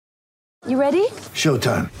You ready?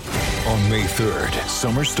 Showtime. On May 3rd,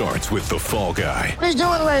 summer starts with The Fall Guy. Let's do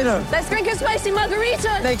it later. Let's drink a spicy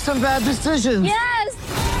margarita. Make some bad decisions. Yes!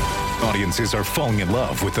 Audiences are falling in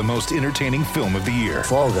love with the most entertaining film of the year.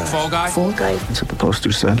 Fall Guy. Fall Guy? Fall guy. That's what the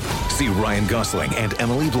poster said. See Ryan Gosling and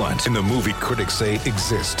Emily Blunt in the movie critics say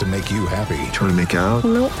exists to make you happy. Trying to make it out?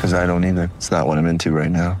 Nope. Because I don't either. It's not what I'm into right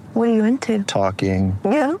now. What are you into? Talking.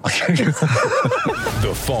 Yeah.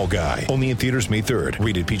 The Fall Guy. Only in theaters May 3rd.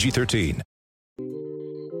 Rated PG-13.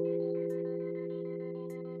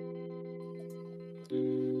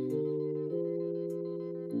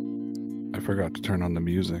 I forgot to turn on the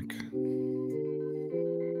music.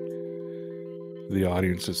 The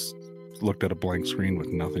audience just looked at a blank screen with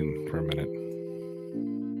nothing for a minute.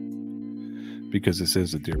 Because this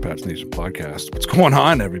is the Dear Pats Nation podcast. What's going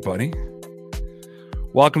on, everybody?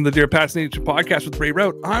 Welcome to the Dear Pats Nation podcast with Ray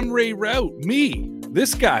Rout. I'm Ray Rout. Me,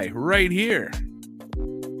 this guy right here.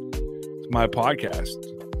 It's my podcast.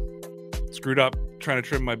 Screwed up trying to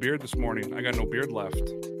trim my beard this morning. I got no beard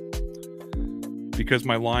left. Because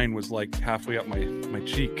my line was like halfway up my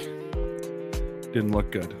cheek. Didn't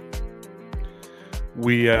look good.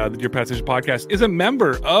 The Dear Pats Nation podcast is a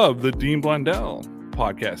member of the Dean Blundell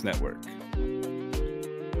Podcast Network.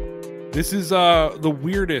 This is the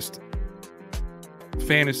weirdest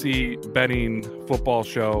fantasy betting football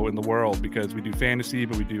show in the world because we do fantasy,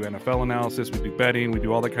 but we do NFL analysis, we do betting, we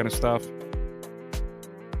do all that kind of stuff.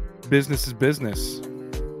 Business is business.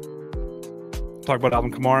 Talk about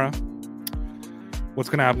Alvin Kamara. What's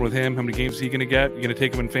going to happen with him? How many games is he going to get? You going to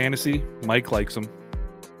take him in fantasy? Mike likes him.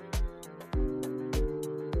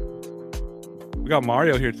 We got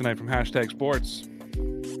Mario here tonight from Hashtag Sports.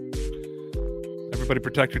 Everybody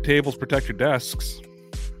protect your tables, protect your desks.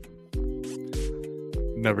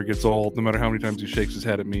 Never gets old, no matter how many times he shakes his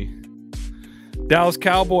head at me. Dallas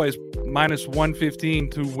Cowboys minus 115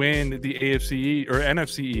 to win the AFC or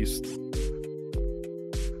NFC East.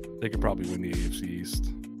 They could probably win the AFC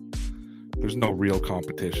East. There's no real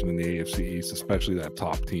competition in the AFC East, especially that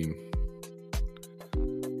top team.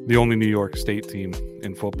 The only New York State team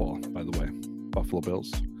in football, by the way, Buffalo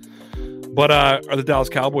Bills. But are the Dallas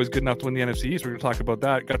Cowboys good enough to win the NFC East? We're going to talk about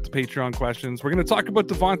that. Got the Patreon questions. We're going to talk about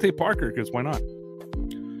Devontae Parker, because why not?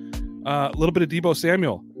 A little bit of Deebo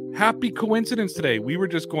Samuel. Happy coincidence today. We were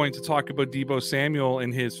just going to talk about Deebo Samuel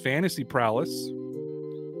and his fantasy prowess.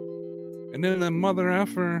 And then the mother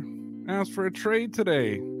effer asked for a trade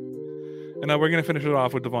today. And we're going to finish it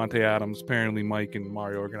off with Devontae Adams. Apparently, Mike and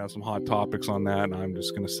Mario are going to have some hot topics on that, and I'm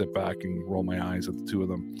just going to sit back and roll my eyes at the two of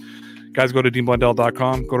them. Guys, go to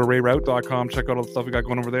DeanBlundell.com. Go to RayRout.com. Check out all the stuff we got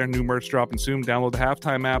going over there. New merch dropping soon. Download the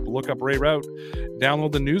Halftime app. Look up Ray Rout.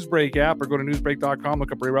 Download the Newsbreak app or go to Newsbreak.com.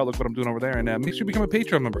 Look up Ray Rout. Look what I'm doing over there. And make sure you become a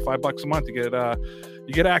Patreon member. $5 a month.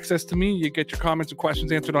 You get access to me. You get your comments and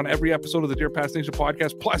questions answered on every episode of the Dear Pats Nation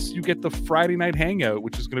podcast. Plus, you get the Friday night hangout,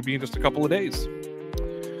 which is going to be in just a couple of days.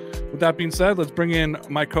 With that being said, let's bring in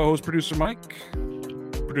my co-host, Producer Mike.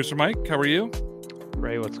 Producer Mike, how are you?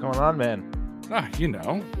 Ray, what's going on, man? You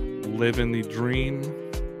know, living the dream,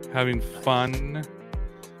 having fun,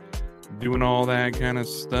 doing all that kind of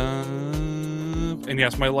stuff. And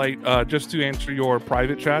yes, my light, just to answer your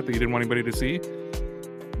private chat that you didn't want anybody to see,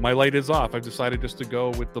 my light is off. I've decided just to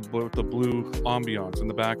go with the blue ambiance in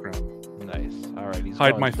the background. Nice. All right.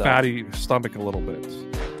 Hide my fatty stomach a little bit.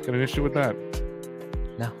 Got an issue with that?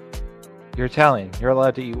 No. You're Italian. You're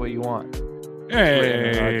allowed to eat what you want.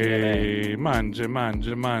 Hey,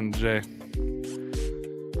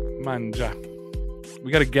 mangia.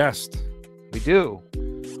 We got a guest. We do.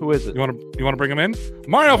 Who is it? You want to bring him in?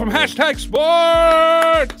 Mario from Hashtag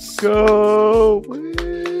Sports. Go.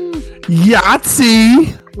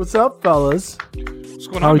 Yahtzee! What's up, fellas? What's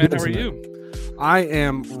going on, man? How are you? I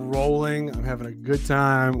am rolling. I'm having a good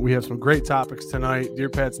time. We have some great topics tonight. Dear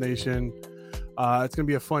Pats Nation. It's going to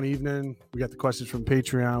be a fun evening. We got the questions from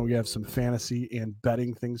Patreon. We have some fantasy and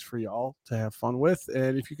betting things for y'all to have fun with.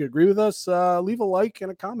 And if you could agree with us, leave a like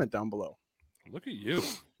and a comment down below. Look at you.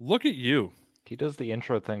 Look at you. He does the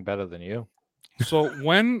intro thing better than you. So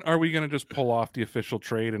when are we going to just pull off the official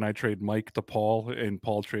trade and I trade Mike to Paul and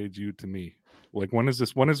Paul trades you to me? Like, when is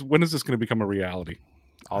this going to become a reality?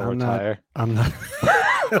 I'll retire. I'm not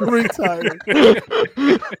retired.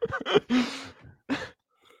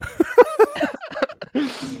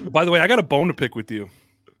 By the way, I got a bone to pick with you.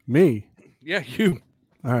 Me? Yeah, you.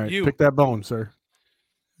 All right, you. Pick that bone, sir.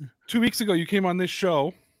 2 weeks ago, you came on this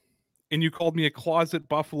show and you called me a closet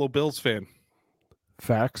Buffalo Bills fan.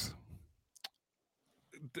 Facts.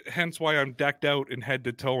 Hence why I'm decked out in head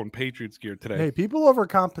to toe in Patriots gear today. Hey, people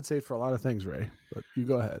overcompensate for a lot of things, Ray. But you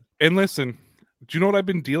go ahead. And listen, do you know what I've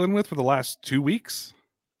been dealing with for the last 2 weeks?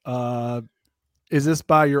 Is this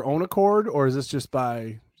by your own accord or is this just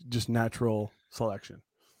by natural selection?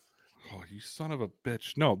 Oh, you son of a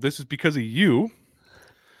bitch. No, this is because of you.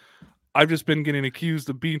 I've just been getting accused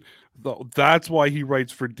of being. That's why he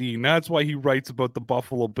writes for Dean. That's why he writes about the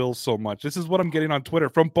Buffalo Bills so much. This is what I'm getting on Twitter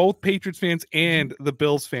from both Patriots fans and the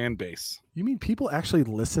Bills fan base. You mean people actually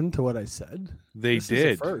listened to what I said? They This did.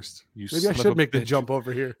 is a first. You Maybe son I of should a make the bitch. jump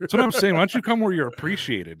over here. That's what I'm saying. Why don't you come where you're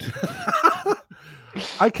appreciated?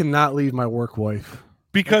 I cannot leave my work wife.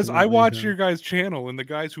 Because I Absolutely watch not. your guys' channel, and the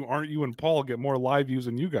guys who aren't you and Paul get more live views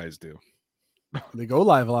than you guys do. They go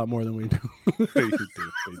live a lot more than we do. They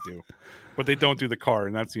do. But they don't do the car,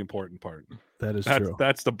 and that's the important part. That is That's true.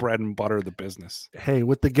 that's the bread and butter of the business. Hey,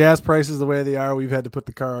 with the gas prices the way they are, we've had to put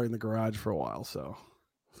the car in the garage for a while. So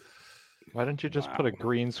Why don't you just put a Wow.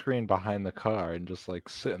 green screen behind the car and just like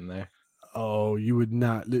sit in there? oh, you would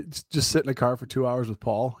not just sit in a car for 2 hours with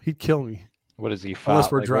Paul. He'd kill me. What is he? Unless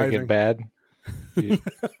Fat, we're like driving. Wicked Bad? He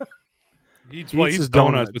eats, He well, eats he eats his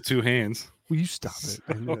donuts donuts. with 2 hands. Will you stop it?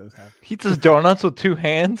 I knew that was happening. He eats his donuts with 2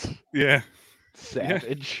 hands. Yeah.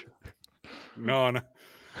 Savage. No.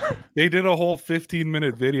 They did a whole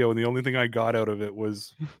 15-minute video, and the only thing I got out of it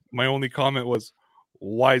was my only comment was,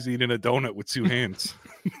 "Why is he eating a donut with 2 hands?"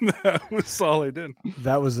 That was all I did.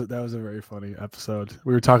 That was a very funny episode.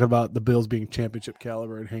 We were talking about the Bills being championship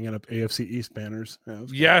caliber and hanging up AFC East banners. Yeah, it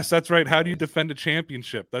was Yes, that's right. How do you defend a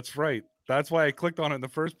championship? That's right. That's why I clicked on it in the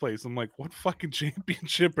first place. I'm like, what fucking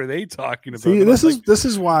championship are they talking about? See, And this I'm is like, this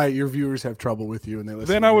is why your viewers have trouble with you, and they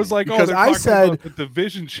listen. then to I was me. like, because they're I talking said about the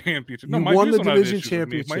division championship. No, you my won views the don't have division issues with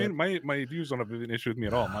me. championship. My views don't have an issue with me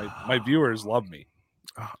at all. My viewers love me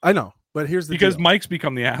I know, but here's the because deal. Mike's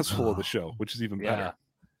become the asshole of the show, which is even better.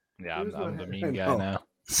 Yeah, Here's I'm the what- mean I guy know. now.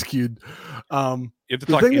 skewed. You have to The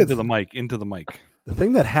talk thing into that's- the mic. The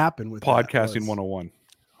thing that happened with Podcasting 101.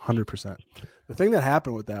 100%. The thing that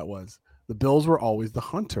happened with that was the Bills were always the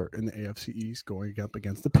hunter in the AFC East going up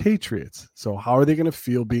against the Patriots. So how are they going to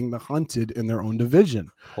feel being the hunted in their own division?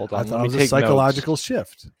 Hold I on. thought Let it me was a take psychological notes.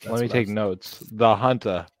 shift. That's Let me what I take was- notes. The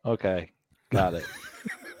Hunter. Okay. Got it.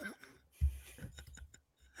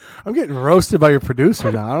 I'm getting roasted by your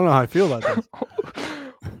producer now. I don't know how I feel about this.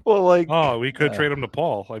 Well, like, Oh, we could trade him to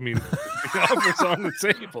Paul. I mean, the offer's on the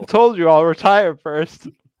table. told you I'll retire first.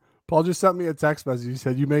 Paul just sent me a text message. He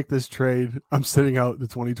said, "You make this trade, I'm sitting out the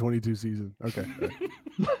 2022 season." Okay.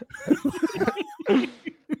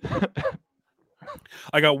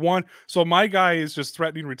 I got one. So my guy is just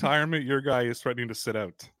threatening retirement. Your guy is threatening to sit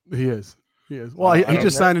out. He is. Well, he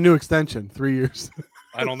just signed a new extension, 3 years.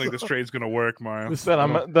 I don't think this trade's gonna work, Mario. Then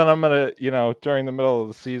I'm gonna, during the middle of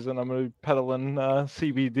the season, I'm gonna be peddling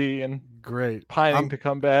CBD and Great. pining to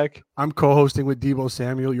come back. I'm co-hosting with Debo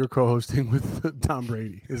Samuel. You're co-hosting with Tom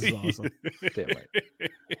Brady. This is awesome. Damn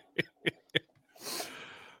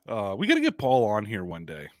right. We gotta get Paul on here one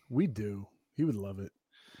day. We do. He would love it.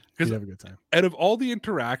 He'd Because have a good time. out of all the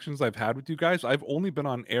interactions I've had with you guys, I've only been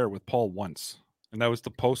on air with Paul once, and that was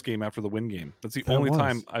the post game after the win game. That's the That only was.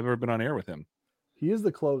 time I've ever been on air with him. He is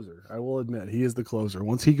the closer. I will admit, he is the closer.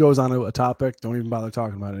 Once he goes on a topic, don't even bother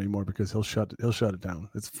talking about it anymore because he'll shut it down.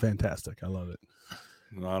 It's fantastic. I love it.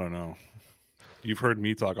 I don't know. You've heard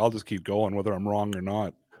me talk. I'll just keep going, whether I'm wrong or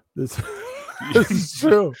not. This, this is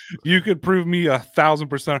true. You could prove me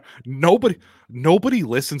 1,000%. Nobody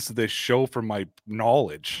listens to this show for my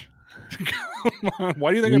knowledge. Come on.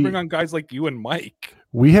 Why do you think I bring on guys like you and Mike?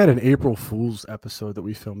 We had an April Fool's episode that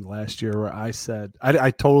we filmed last year where I said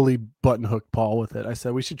I totally button hooked Paul with it. I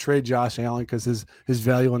said we should trade Josh Allen because his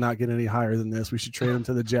value will not get any higher than this. We should trade him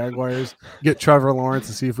to the Jaguars, get Trevor Lawrence,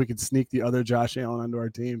 and see if we could sneak the other Josh Allen onto our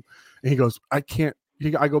team. And he goes, I can't.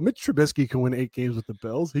 I go, Mitch Trubisky can win 8 games with the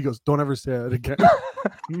Bills. He goes, don't ever say that again.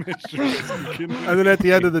 And then at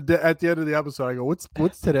the end of the episode, I go,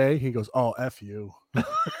 what's today? He goes, oh, F you.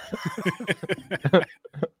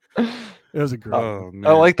 It was a great. Oh, man.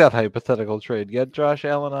 I like that hypothetical trade. Get Josh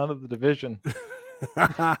Allen out of the division.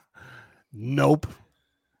 Nope.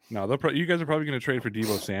 No, you guys are probably going to trade for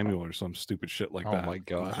Deebo Samuel or some stupid shit like that. Oh my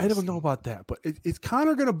god. I don't know about that, but is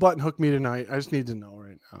Connor going to button hook me tonight? I just need to know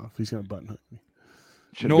right now if he's going to button hook me.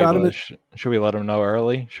 Should, No, we, got him should we let him know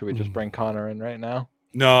early? Should we Mm. just bring Connor in right now?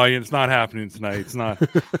 No, it's not happening tonight. It's not.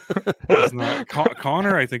 It's not.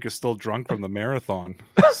 Connor, I think, is still drunk from the marathon.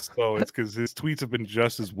 So it's because his tweets have been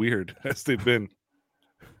just as weird as they've been.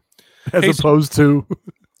 As Hey, so- opposed to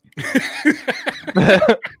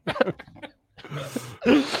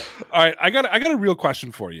All right, I got a real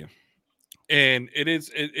question for you, and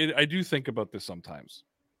I do think about this sometimes.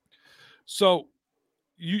 So,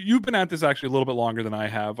 you've been at this actually a little bit longer than I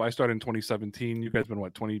have. I started in 2017. You guys been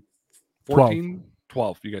what 2014,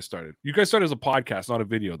 12 you guys started. You guys started as a podcast, not a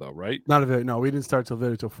video though, right? Not a video. No, we didn't start till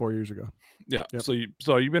video till 4 years ago. Yeah. Yep.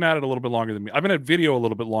 So you've been at it a little bit longer than me. I've been at video a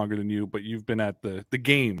little bit longer than you, but you've been at the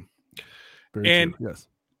game. Very And true. Yes.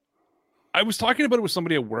 I was talking about it with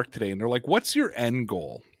somebody at work today, and they're like, "What's your end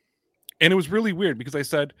goal?" And it was really weird because I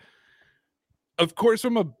said, of course,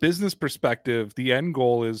 from a business perspective, the end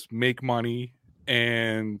goal is make money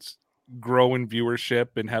and grow in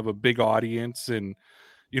viewership and have a big audience and,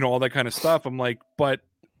 all that kind of stuff. I'm like, but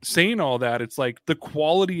saying all that, it's like the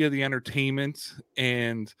quality of the entertainment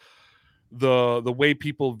and the way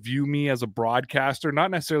people view me as a broadcaster, not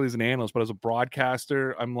necessarily as an analyst, but as a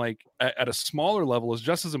broadcaster, I'm like at a smaller level is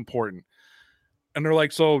just as important. And they're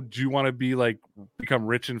like, so do you want to be like become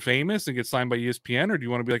rich and famous and get signed by ESPN, or do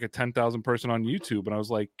you want to be like a 10,000 person on YouTube? And I was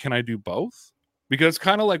like, can I do both? Because it's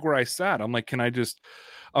kind of like where I sat. I'm like,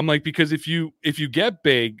 because if you get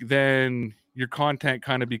big, then your content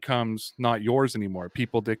kind of becomes not yours anymore.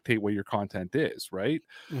 People dictate what your content is, right?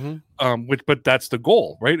 Mm-hmm. But that's the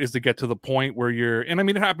goal, right? Is to get to the point where and I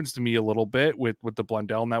mean, it happens to me a little bit with the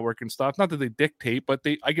Blundell Network and stuff. Not that they dictate, but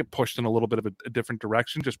I get pushed in a little bit of a different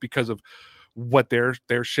direction just because of what their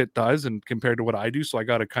shit does and compared to what I do. So I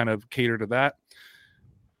got to kind of cater to that.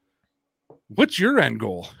 What's your end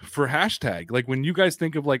goal for hashtag? Like when you guys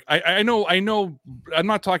think of like, I know, I'm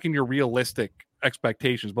not talking your realistic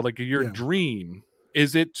expectations, but like your dream,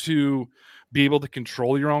 is it to be able to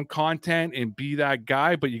control your own content and be that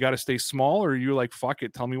guy, but you got to stay small, or are you like, fuck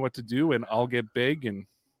it, tell me what to do and I'll get big? And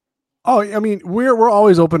I mean, we're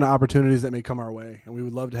always open to opportunities that may come our way, and we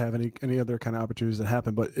would love to have any other kind of opportunities that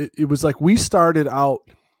happen. But it was like we started out.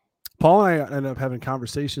 Paul and I ended up having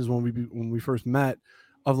conversations when we first met,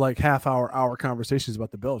 of like hour conversations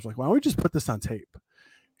about the Bills. Like, why don't we just put this on tape?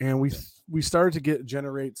 And we started to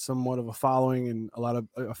generate somewhat of a following and a lot of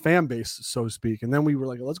a fan base, so to speak. And then we were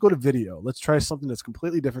like, let's go to video. Let's try something that's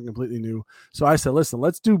completely different, completely new. So I said, listen,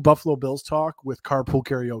 let's do Buffalo Bills talk with carpool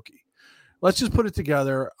karaoke. Let's just put it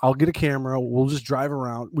together. I'll get a camera. We'll just drive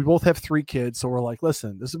around. We both have 3 kids. So we're like,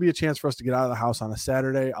 listen, this will be a chance for us to get out of the house on a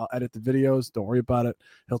Saturday. I'll edit the videos. Don't worry about it.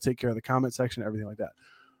 He'll take care of the comment section, everything like that.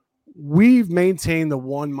 We've maintained the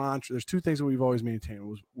one mantra. There's 2 things that we've always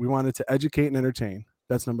maintained. We wanted to educate and entertain.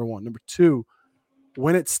 That's number 1. Number 2,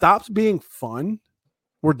 when it stops being fun,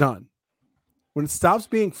 we're done. When it stops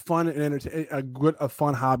being fun and a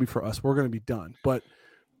fun hobby for us, we're going to be done. But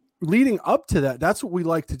leading up to that, that's what we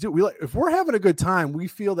like to do. If we're having a good time, we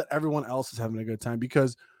feel that everyone else is having a good time,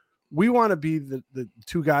 because we want to be the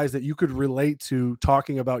 2 guys that you could relate to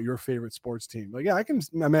talking about your favorite sports team. Like, yeah, I can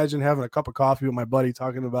imagine having a cup of coffee with my buddy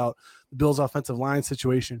talking about the Bills' offensive line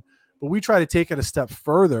situation, but we try to take it a step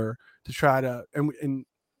further to try to and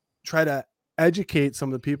try to educate some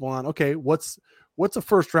of the people on, okay, what's a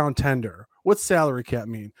first round tender? What's salary cap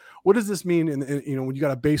mean? What does this mean in when you got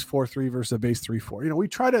a base 4.3 versus a base 3.4? We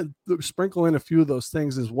try to sprinkle in a few of those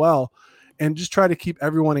things as well, and just try to keep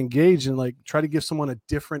everyone engaged and like try to give someone a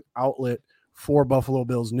different outlet for Buffalo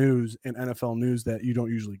Bills news and NFL news that you don't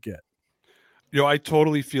usually get. I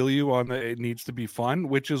totally feel you on that. It needs to be fun,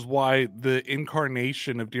 which is why the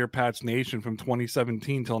incarnation of Dear Pats Nation from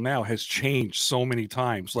 2017 till now has changed so many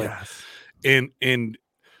times. Like, yes. and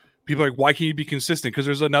people are like, why can't you be consistent? Because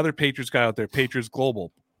there's another Patriots guy out there, Patriots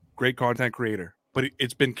Global, great content creator, but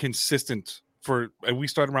it's been consistent and we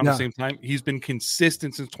started around the same time. He's been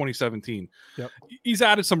consistent since 2017. Yep. He's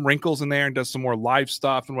added some wrinkles in there and does some more live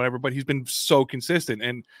stuff and whatever, but he's been so consistent.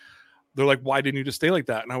 And they're like, why didn't you just stay like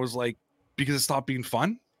that? And I was like, because it stopped being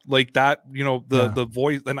fun. Like that, the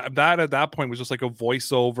voice, and that at that point was just like a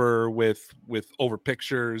voiceover with over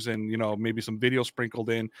pictures and maybe some video sprinkled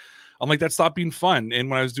in. I'm like, that stopped being fun. And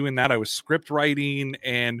when I was doing that, I was script writing,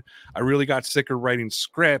 and I really got sick of writing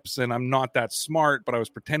scripts, and I'm not that smart, but I was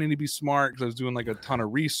pretending to be smart because I was doing like a ton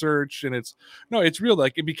of research, and it's real.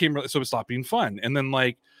 Like it became so it stopped being fun. And then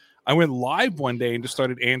like I went live one day and just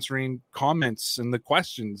started answering comments and the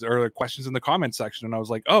questions in the comment section. And I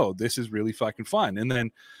was like, oh, this is really fucking fun. And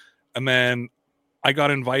then I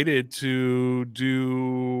got invited to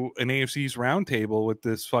do an AFC's roundtable with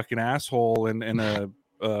this fucking asshole and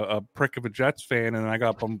a prick of a Jets fan. And I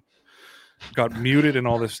got muted and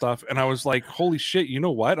all this stuff. And I was like, holy shit, you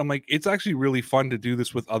know what? I'm like, it's actually really fun to do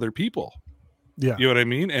this with other people. Yeah. You know what I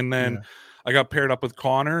mean? And then I got paired up with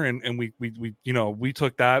Connor, and we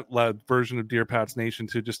took that version of Dear Pats Nation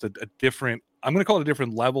to just a different, I'm going to call it a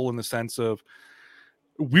different level, in the sense of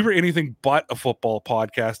we were anything but a football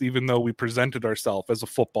podcast, even though we presented ourselves as a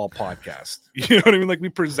football podcast. You know what I mean? Like we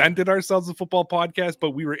presented ourselves as a football podcast,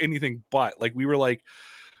 but we were anything but. Like we were like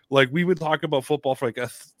we would talk about football for like a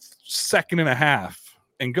second and a half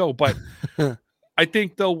and go. But I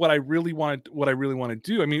think though what I really want to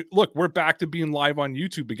do. I mean, look, we're back to being live on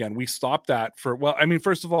YouTube again. We stopped that for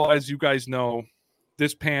first of all, as you guys know,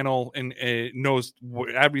 this panel and knows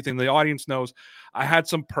everything. The audience knows I had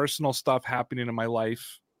some personal stuff happening in my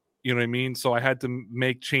life. You know what I mean? So I had to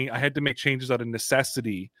make changes out of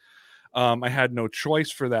necessity. I had no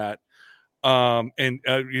choice for that.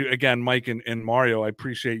 Again, Mike and Mario, I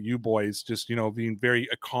appreciate you boys just, being very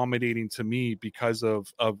accommodating to me because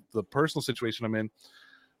of the personal situation I'm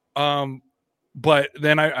in. But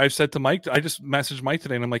then I said to Mike, I just messaged Mike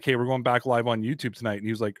today and I'm like, hey, we're going back live on YouTube tonight. And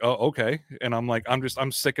he was like, oh, okay. And I'm like,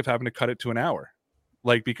 I'm sick of having to cut it to an hour,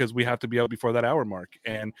 because we have to be out before that hour mark.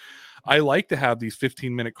 And I like to have these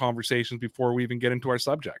 15-minute conversations before we even get into our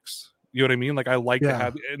subjects. You know what I mean? I like to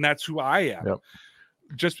have, and that's who I am. Yep.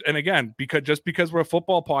 Because we're a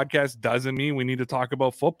football podcast doesn't mean we need to talk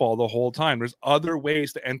about football the whole time. There's other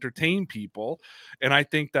ways to entertain people. And I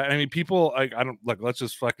think that, people, let's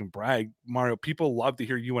just fucking brag, Mario. People love to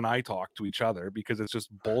hear you and I talk to each other because it's just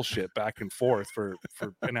bullshit back and forth for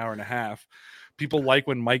an hour and a half. People like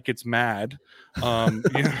when Mike gets mad. You know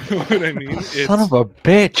what I mean? Son of a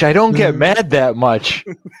bitch. I don't get mad that much.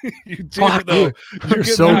 You do, though. You're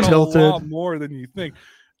so tilted. A lot more than you think.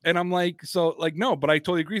 And I'm like, no, but I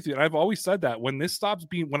totally agree with you. And I've always said that when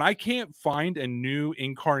I can't find a new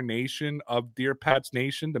incarnation of Dear Pats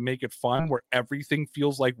Nation to make it fun, where everything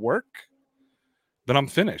feels like work, then I'm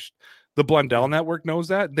finished. The Blundell Network knows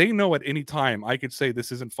that. They know at any time I could say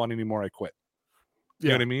this isn't fun anymore, I quit. You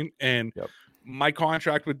know what I mean? And my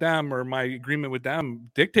contract with them or my agreement with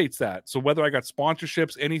them dictates that. So whether I got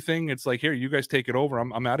sponsorships, anything, it's like, here, you guys take it over.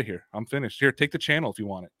 I'm out of here. I'm finished. Here, take the channel if you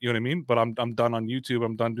want it. You know what I mean? But I'm done on YouTube.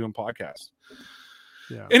 I'm done doing podcasts.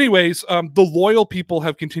 Yeah. Anyways, the loyal people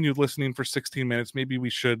have continued listening for 16 minutes. Maybe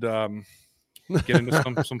we should get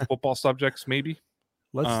into some football subjects. Maybe.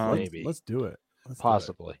 Let's do it.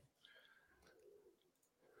 Possibly.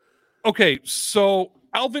 Okay, so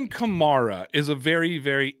Alvin Kamara is a very,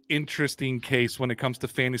 very interesting case when it comes to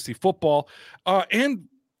fantasy football, and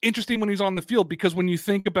interesting when he's on the field, because when you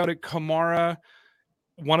think about it, Kamara,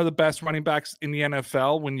 one of the best running backs in the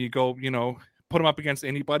NFL, when you go, put him up against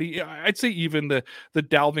anybody. I'd say even the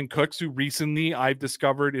Dalvin Cooks, who recently I've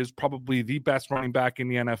discovered is probably the best running back in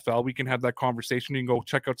the NFL. We can have that conversation. You can go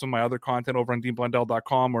check out some of my other content over on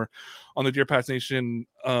DeanBlundell.com or on the Dear Pats Nation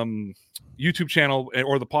YouTube channel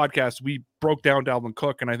or the podcast. We broke down Dalvin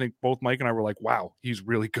Cook, and I think both Mike and I were like, wow, he's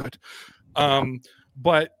really good.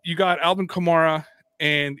 But you got Alvin Kamara,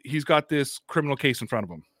 and he's got this criminal case in front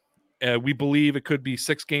of him. We believe it could be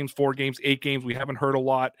 6 games, 4 games, 8 games. We haven't heard a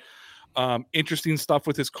lot. Interesting stuff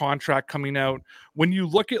with his contract coming out. When you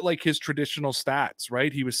look at his traditional stats,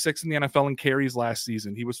 right? He was 6th in the NFL in carries last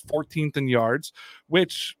season. He was 14th in yards,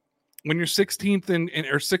 which when you're 16th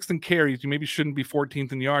or 6th in carries, you maybe shouldn't be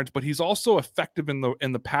 14th in yards, but he's also effective in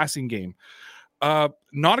the passing game.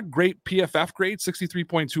 Not a great PFF grade,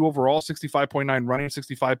 63.2 overall, 65.9 running,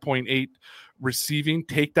 65.8 receiving.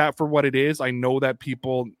 Take that for what it is. I know that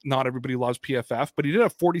not everybody loves PFF, but he did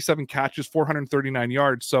have 47 catches, 439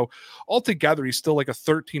 yards. So altogether, he's still like a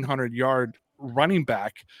 1,300 yard running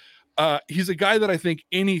back. He's a guy that I think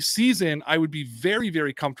any season I would be very,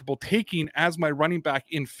 very comfortable taking as my running back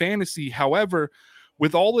in fantasy. However,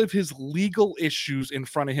 with all of his legal issues in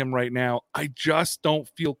front of him right now, I just don't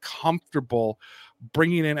feel comfortable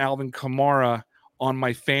bringing in Alvin Kamara on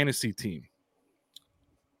my fantasy team.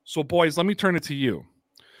 So, boys, let me turn it to you.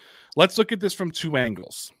 Let's look at this from 2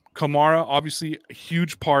 angles. Kamara, obviously, a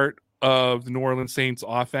huge part of the New Orleans Saints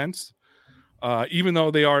offense. Even though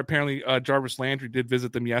they are apparently Jarvis Landry did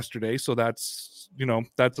visit them yesterday. So that's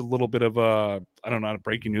a little bit of I don't know how to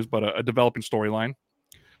breaking news, but a developing storyline.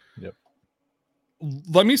 Yep.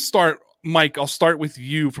 Let me start, Mike. I'll start with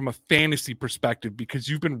you from a fantasy perspective, because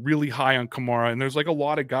you've been really high on Kamara, and there's a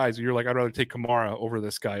lot of guys you're like, I'd rather take Kamara over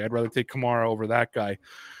this guy. I'd rather take Kamara over that guy.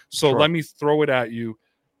 So Sure. Let me throw it at you.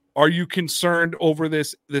 Are you concerned over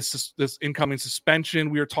this incoming suspension?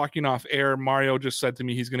 We were talking off air. Mario just said to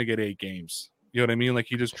me he's going to get 8 games. You know what I mean?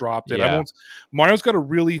 He just dropped it. Yeah. Mario's got to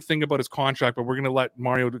really think about his contract, but we're going to let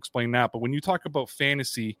Mario explain that. But when you talk about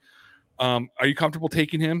fantasy, are you comfortable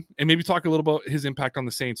taking him? And maybe talk a little about his impact on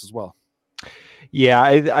the Saints as well. Yeah,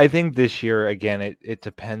 I think this year, again, it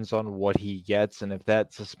depends on what he gets. And if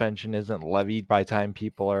that suspension isn't levied by time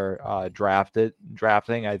people are drafting,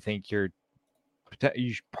 I think you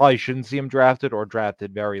probably shouldn't see him drafted or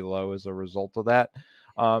drafted very low as a result of that.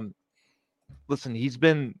 Listen, he's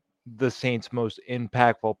been the Saints' most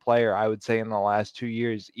impactful player, I would say, in the last 2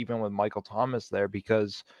 years, even with Michael Thomas there,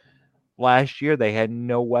 because last year they had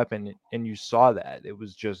no weapon, and you saw that. It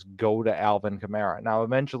was just go to Alvin Kamara. Now,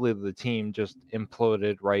 eventually the team just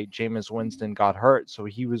imploded, right? Jameis Winston got hurt, so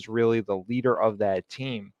he was really the leader of that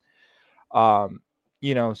team.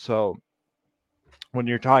 So when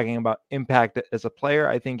you're talking about impact as a player,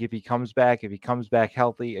 I think if he comes back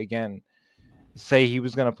healthy, again, say he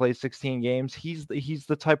was going to play 16 games, he's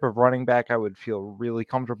the type of running back I would feel really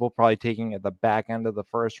comfortable probably taking at the back end of the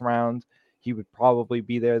first round. He would probably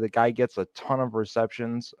be there. The guy gets a ton of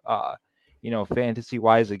receptions. Fantasy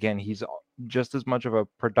wise, again, he's just as much of a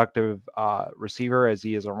productive receiver as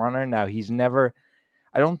he is a runner. Now,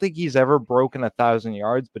 I don't think he's ever broken 1,000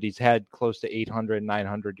 yards, but he's had close to 800,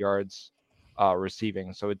 900 yards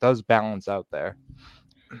receiving. So it does balance out there.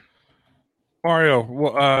 Mario,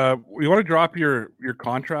 you want to drop your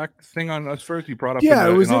contract thing on us first? You brought up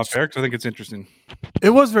it was off air, 'cause I think it's interesting.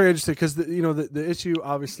 It was very interesting because the issue,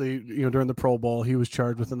 obviously, during the Pro Bowl, he was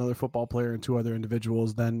charged with another football player and two other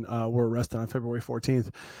individuals. Then were arrested on February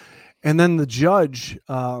 14th, and then the judge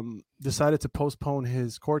decided to postpone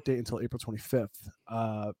his court date until April 25th,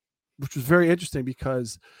 which was very interesting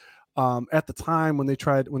because at the time when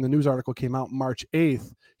the news article came out March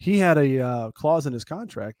 8th, he had a clause in his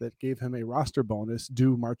contract that gave him a roster bonus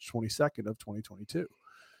due March 22nd of 2022.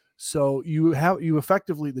 So you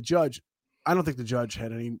effectively, the judge, I don't think the judge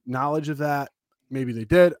had any knowledge of that. Maybe they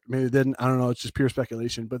did, maybe they didn't. I don't know. It's just pure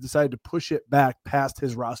speculation, but decided to push it back past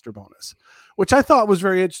his roster bonus, which I thought was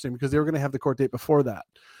very interesting because they were going to have the court date before that,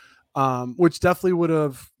 which definitely would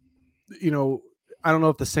have, I don't know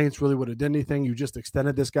if the Saints really would have done anything. You just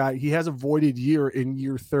extended this guy. He has a voided year in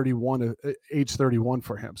year 31, age 31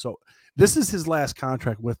 for him. So this is his last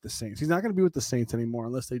contract with the Saints. He's not going to be with the Saints anymore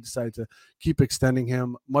unless they decide to keep extending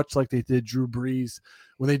him, much like they did Drew Brees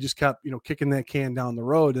when they just kept, kicking that can down the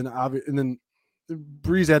road. And then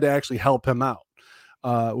Brees had to actually help him out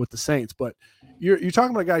with the Saints. But you're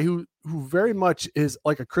talking about a guy who very much is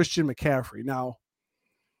like a Christian McCaffrey. Now,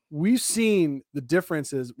 we've seen the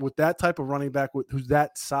differences with that type of running back who's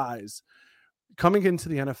that size coming into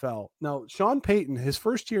the NFL. Now, Sean Payton, his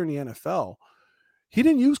first year in the NFL, he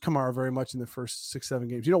didn't use Kamara very much in the first 6-7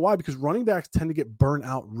 games. You know why? Because running backs tend to get burnt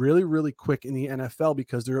out really, really quick in the NFL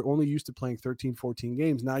because they're only used to playing 13, 14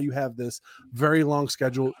 games. Now you have this very long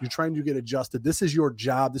schedule. You're trying to get adjusted. This is your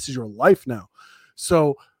job. This is your life now.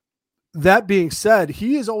 So that being said,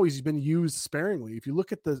 he has always been used sparingly. If you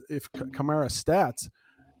look at Kamara's stats,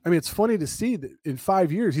 I mean, it's funny to see that in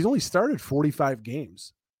 5 years, he's only started 45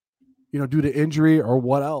 games, due to injury or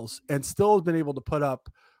what else, and still has been able to put up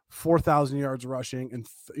 4,000 yards rushing and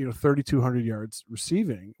 3,200 yards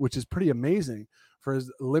receiving, which is pretty amazing for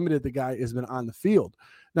as limited the guy has been on the field.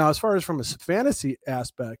 Now, as far as from a fantasy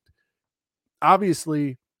aspect,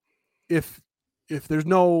 obviously, if there's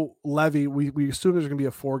no levy, we assume there's going to be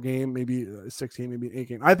a 4-game, maybe a 6-game, maybe an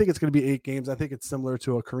 8-game. I think it's going to be 8 games. I think it's similar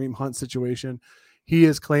to a Kareem Hunt situation. He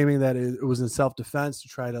is claiming that it was in self-defense to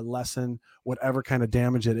try to lessen whatever kind of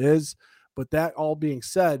damage it is. But that all being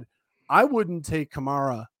said, I wouldn't take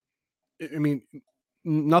Kamara. I mean,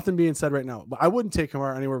 nothing being said right now, but I wouldn't take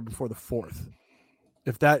Kamara anywhere before the 4th.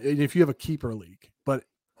 If you have a keeper league. But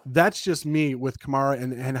that's just me with Kamara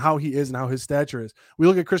and how he is and how his stature is. We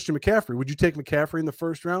look at Christian McCaffrey. Would you take McCaffrey in the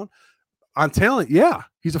first round? On talent, yeah,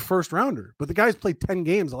 he's a first rounder, but the guy's played 10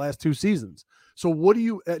 games the last 2 seasons. So what are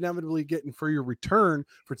you inevitably getting for your return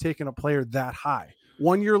for taking a player that high?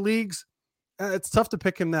 1-year leagues, it's tough to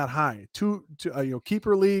pick him that high.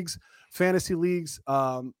 Keeper leagues, fantasy leagues,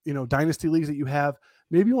 dynasty leagues that you have.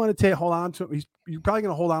 Maybe you want to hold on to him. You're probably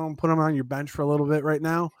going to hold on and put him on your bench for a little bit right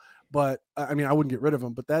now. But I mean, I wouldn't get rid of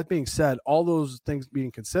him. But that being said, all those things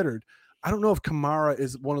being considered, I don't know if Kamara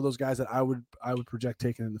is one of those guys that I would project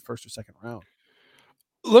taking in the first or second round.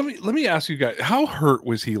 Let me ask you guys, how hurt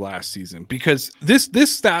was he last season? Because this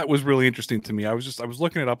stat was really interesting to me. I was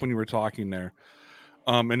looking it up when you were talking there.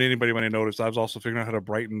 And anybody might have noticed, I was also figuring out how to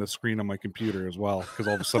brighten the screen on my computer as well, because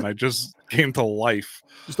all of a sudden I just came to life.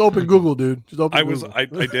 Just open Google, dude. I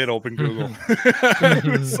did open Google. I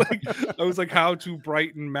was like, how to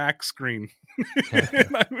brighten Mac screen.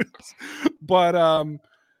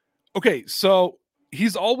 Okay, so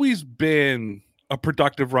he's always been a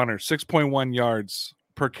productive runner. 6.1 yards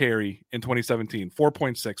per carry in 2017,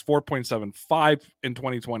 4.6, 4.7, 5 in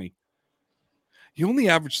 2020. He only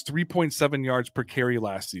averaged 3.7 yards per carry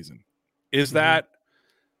last season. Is that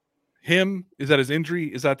him? Is that his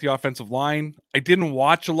injury? Is that the offensive line? I didn't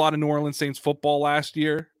watch a lot of New Orleans Saints football last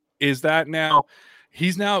year. Is that now?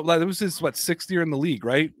 He's now, that was his, 6th year in the league,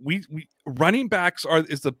 right? We running backs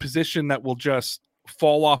is the position that will just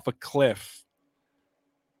fall off a cliff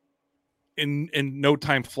in no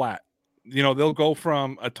time flat. they'll go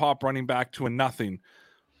from a top running back to a nothing.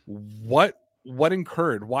 What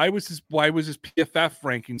incurred? Why was his PFF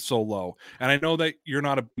ranking so low? And I know that you're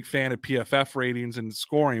not a big fan of PFF ratings and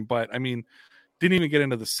scoring, but I mean, didn't even get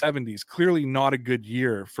into the 70s. Clearly not a good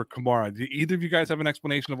year for Kamara. Do either of you guys have an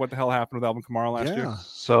explanation of what the hell happened with Alvin Kamara last year?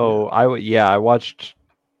 So I watched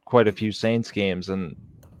quite a few Saints games, and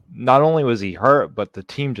not only was he hurt, but the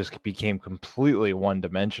team just became completely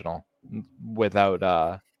one-dimensional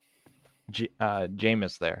without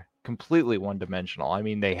Jameis there. Completely one-dimensional. I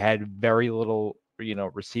mean, they had very little,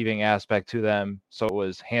 receiving aspect to them. So it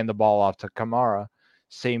was hand the ball off to Kamara.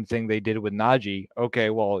 Same thing they did with Najee. Okay,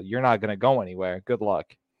 well, you're not going to go anywhere. Good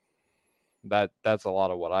luck. That's a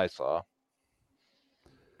lot of what I saw.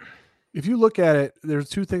 If you look at it, there's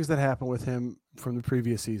two things that happened with him from the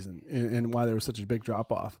previous season and why there was such a big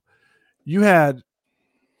drop-off. You had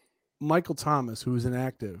Michael Thomas, who was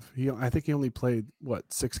inactive. I think he only played,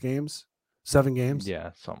 7 games? Yeah,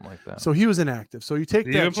 something like that. So he was inactive. So you take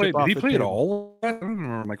that chip off Did he the play at table. all? I don't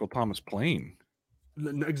remember Michael Thomas playing.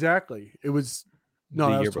 Exactly. It was The that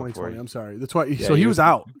was year 2020. before. I'm sorry. That's why. Yeah, So he was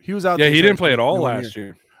out. He was out. Yeah, the he entire didn't play at all 2021 last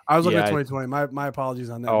year. I was looking at Yeah, 2020. My apologies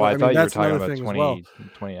on that. Oh, But, I thought you were that's talking another about thing as well.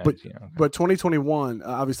 2019. But 2021,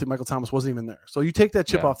 obviously Michael Thomas wasn't even there. So you take that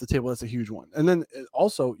chip Yeah. off the table. That's a huge one. And then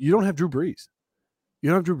also you don't have Drew Brees. You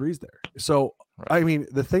don't have Drew Brees there. So Right. I mean,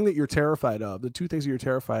 the thing that you're terrified of, the two things that you're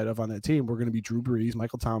terrified of on that team, were going to be Drew Brees,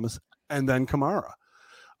 Michael Thomas, and then Kamara.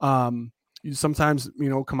 Sometimes,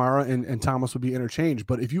 Kamara and Thomas would be interchanged,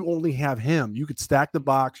 but if you only have him, you could stack the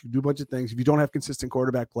box, you do a bunch of things. If you don't have consistent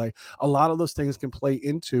quarterback play, a lot of those things can play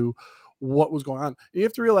into what was going on. You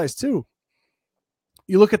have to realize too,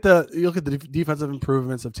 you look at the defensive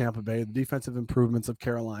improvements of Tampa Bay, the defensive improvements of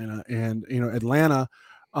Carolina, and Atlanta,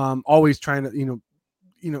 always trying to,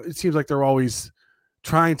 it seems like they're always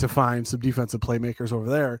trying to find some defensive playmakers over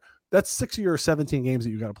there. That's 6 or 17 games that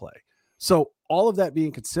you got to play. So all of that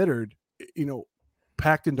being considered,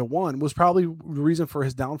 packed into one was probably the reason for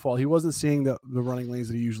his downfall. He wasn't seeing the running lanes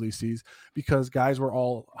that he usually sees because guys were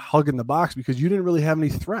all hugging the box because you didn't really have any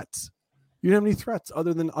threats. You didn't have any threats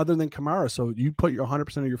other than Kamara. So you put your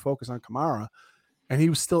 100% of your focus on Kamara, and he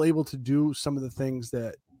was still able to do some of the things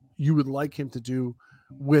that you would like him to do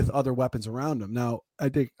with other weapons around him. Now, I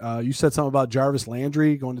think you said something about Jarvis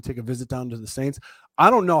Landry going to take a visit down to the Saints. I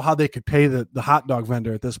don't know how they could pay the hot dog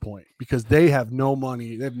vendor at this point because they have no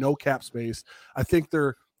money. They have no cap space. I think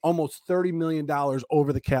they're almost $30 million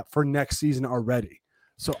over the cap for next season already.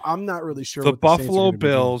 So I'm not really sure. The what the Saints are Buffalo gonna be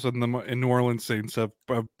doing. Bills and the New Orleans Saints have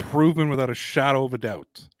proven without a shadow of a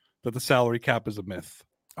doubt that the salary cap is a myth.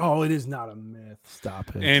 Oh, it is not a myth.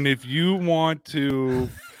 Stop it. And if you want to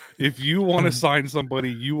sign somebody,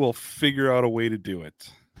 you will figure out a way to do it.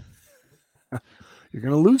 You're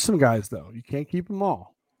going to lose some guys, though. You can't keep them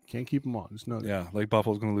all. Just know that. Yeah, like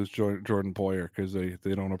Buffalo's going to lose Jordan Poyer because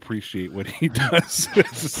they don't appreciate what he does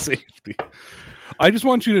as a safety. I just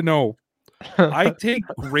want you to know, I take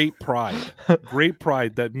great pride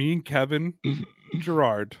that me and Kevin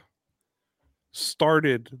Gerard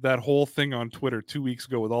started that whole thing on Twitter 2 weeks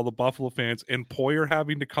ago with all the Buffalo fans and Poyer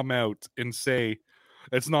having to come out and say,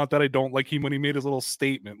 it's not that I don't like him when he made his little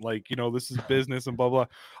statement, like, this is business and blah, blah.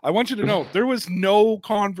 I want you to know there was no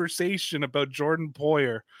conversation about Jordan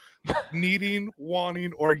Poyer needing,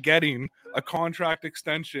 wanting, or getting a contract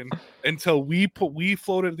extension until we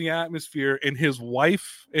floated in the atmosphere and his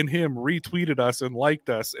wife and him retweeted us and liked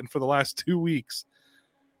us. And for the last 2 weeks,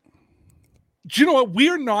 do you know what?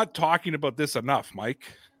 We're not talking about this enough, Mike.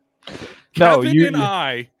 No,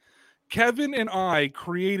 Kevin and I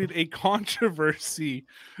created a controversy,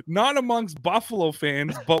 not amongst Buffalo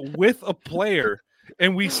fans, but with a player.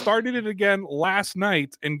 And we started it again last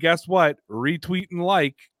night. And guess what? Retweet and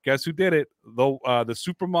like. Guess who did it? The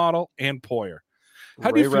supermodel and Poyer.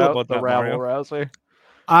 How do you feel about that, Mario? Rouser?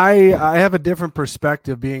 I have a different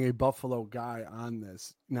perspective being a Buffalo guy on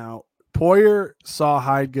this. Now, Poyer saw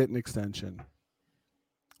Hyde get an extension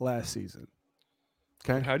last season.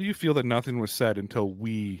 Okay. How do you feel that nothing was said until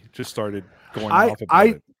we just started going off about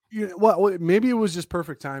it? Well, maybe it was just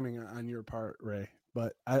perfect timing on your part, Ray.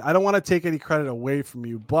 But I don't want to take any credit away from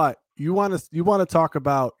you. But you want to talk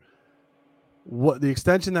about what the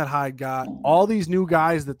extension that Hyde got, all these new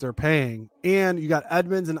guys that they're paying, and you got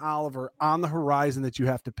Edmonds and Oliver on the horizon that you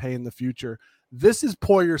have to pay in the future. This is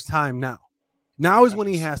Poyer's time now. Now is when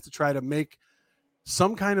he has to try to make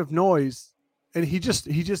some kind of noise. And he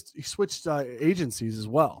switched agencies as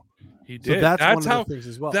well. He did. So that's one of the things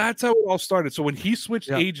as well. That's how it all started. So when he switched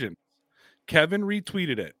agents, Kevin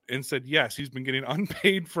retweeted it and said, yes, he's been getting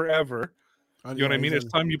unpaid forever. You know what I mean? It's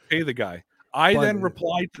time you pay the guy. I then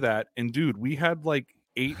replied to that. And dude, we had like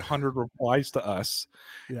 800 replies to us.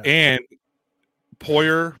 Yeah. And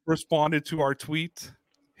Poyer responded to our tweet.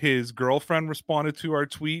 His girlfriend responded to our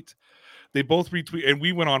tweet. They both retweet, and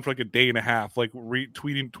we went on for like a day and a half, like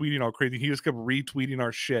tweeting all crazy. He just kept retweeting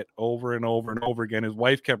our shit over and over and over again. His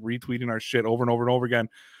wife kept retweeting our shit over and over and over again.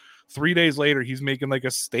 3 days later, he's making like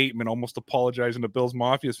a statement, almost apologizing to Bills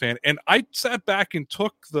Mafia's fan. And I sat back and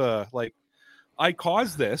took the, like, I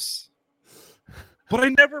caused this, but I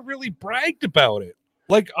never really bragged about it.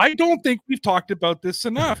 Like, I don't think we've talked about this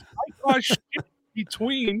enough. I caused shit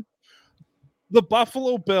between the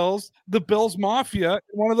Buffalo Bills, the Bills Mafia, and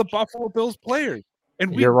one of the Buffalo Bills players.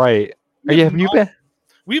 And You're right.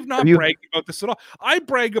 We've not bragged about this at all. I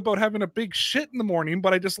brag about having a big shit in the morning,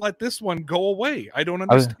 but I just let this one go away. I don't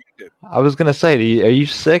understand it. I was going to say, are you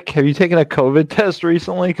sick? Have you taken a COVID test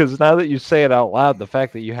recently? Because now that you say it out loud, the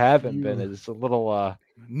fact that you haven't been is a little...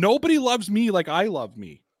 Nobody loves me like I love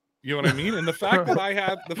me. You know what I mean? And the fact that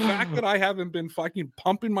I haven't been fucking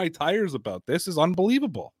pumping my tires about this is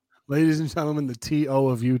unbelievable. Ladies and gentlemen, the TO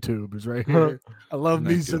of YouTube is right here. I love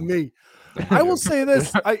me some me. I will say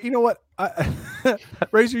this. You know what?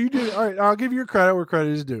 Razor, you do. All right, I'll give you credit where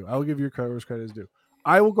credit is due. I will give you credit where credit is due.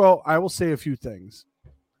 I will say a few things.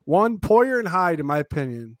 One, Poyer and Hyde, in my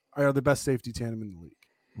opinion, are the best safety tandem in the league.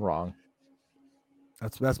 Wrong.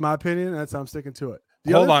 That's my opinion. That's how I'm sticking to it.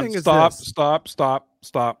 Hold on.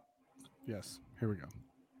 Stop. Yes. Here we go.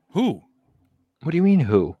 Who? What do you mean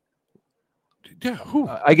who? Yeah, who?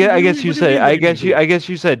 I guess you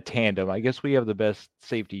said tandem. I guess we have the best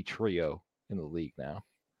safety trio in the league now.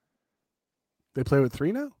 They play with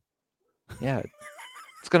 3 now? Yeah.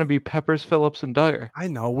 It's going to be Peppers, Phillips, and Duggar. I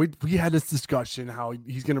know. We had this discussion how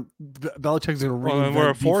he's going to Belichick's going to reinvent and we're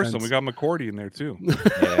a foursome. We got McCourty in there too.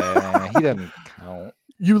 Yeah, he doesn't count.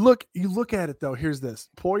 You look at it though. Here's this.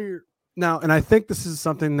 Poyer now, and I think this is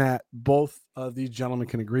something that both of these gentlemen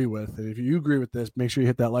can agree with. And if you agree with this, make sure you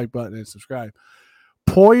hit that like button and subscribe.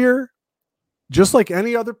 Poyer, just like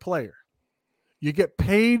any other player, you get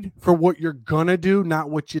paid for what you're gonna do, not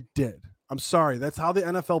what you did. I'm sorry. That's how the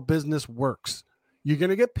NFL business works. You're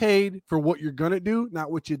going to get paid for what you're going to do, not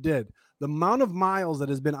what you did. The amount of miles that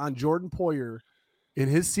has been on Jordan Poyer in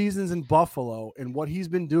his seasons in Buffalo and what he's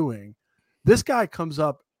been doing, this guy comes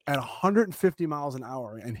up at 150 miles an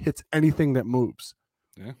hour and hits anything that moves.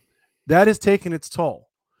 Yeah. That has taken its toll.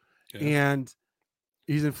 Yeah. And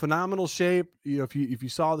he's in phenomenal shape. You know, if you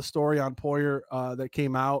saw the story on Poyer that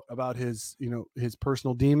came out about his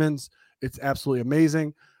personal demons, it's absolutely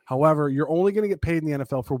amazing. However, you're only going to get paid in the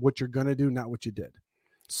NFL for what you're going to do, not what you did.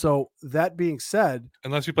 So that being said,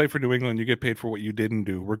 unless you play for New England, you get paid for what you didn't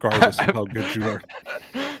do, regardless of how good you are.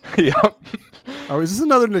 Yep. Oh, is this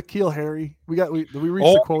another N'Keal Harry? Did we reach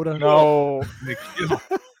the quota? No.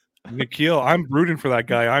 N'Keal, I'm rooting for that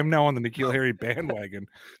guy. I'm now on the N'Keal Harry bandwagon.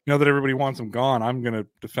 Now that everybody wants him gone, I'm going to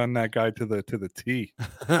defend that guy to the T.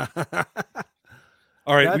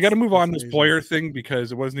 All right, we got to move on this Poyer thing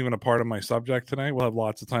because it wasn't even a part of my subject tonight. We'll have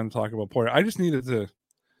lots of time to talk about Poyer. I just needed to.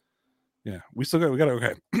 Yeah, we got to.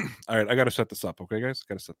 Okay, all right. I got to set this up. Okay, guys,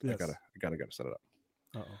 got to set. Yes. I got to set it up.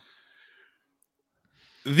 Uh-oh.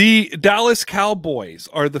 The Dallas Cowboys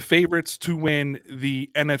are the favorites to win the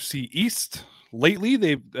NFC East. Lately,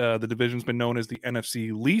 the division's been known as the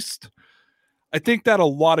NFC Least. I think that a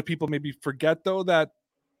lot of people maybe forget though that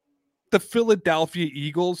the Philadelphia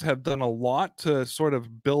Eagles have done a lot to sort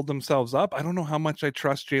of build themselves up. I don't know how much I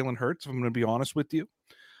trust Jalen Hurts, if I'm going to be honest with you.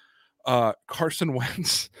 Carson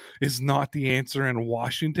Wentz is not the answer in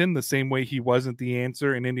Washington, the same way he wasn't the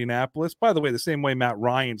answer in Indianapolis. By the way, the same way Matt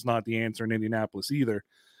Ryan's not the answer in Indianapolis either.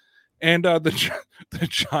 And the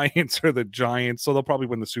Giants are the Giants, so they'll probably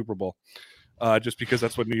win the Super Bowl just because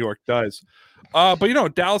that's what New York does.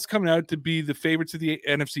 But, Dallas coming out to be the favorites of the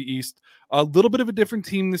NFC East. A little bit of a different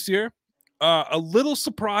team this year. A little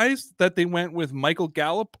surprised that they went with Michael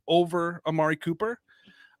Gallup over Amari Cooper.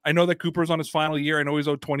 I know that Cooper's on his final year. I know he's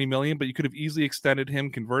owed $20 million, but you could have easily extended him,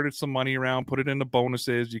 converted some money around, put it into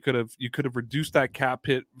bonuses. You could have reduced that cap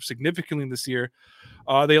hit significantly this year.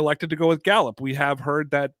 They elected to go with Gallup. We have heard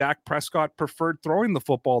that Dak Prescott preferred throwing the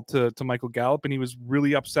football to Michael Gallup, and he was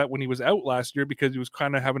really upset when he was out last year because he was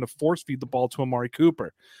kind of having to force feed the ball to Amari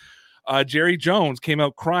Cooper. Jerry Jones came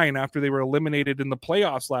out crying after they were eliminated in the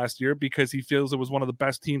playoffs last year because he feels it was one of the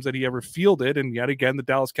best teams that he ever fielded. And yet again, the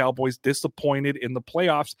Dallas Cowboys disappointed in the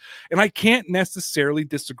playoffs. And I can't necessarily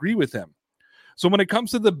disagree with him. So when it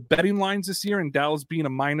comes to the betting lines this year and Dallas being a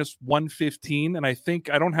minus 115, and I think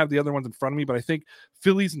I don't have the other ones in front of me, but I think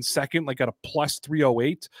Philly's in second, like at a plus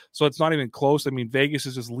 308. So it's not even close. I mean, Vegas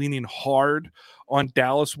is just leaning hard on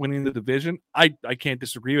Dallas winning the division. I can't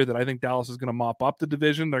disagree with it. I think Dallas is going to mop up the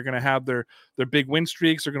division. They're going to have their big win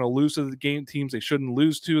streaks. They're going to lose to the game teams they shouldn't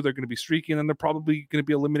lose to. They're going to be streaky, and then they're probably going to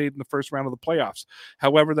be eliminated in the first round of the playoffs.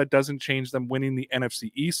 However, that doesn't change them winning the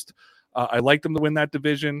NFC East. I like them to win that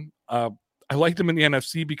division. I like them in the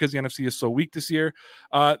NFC because the NFC is so weak this year.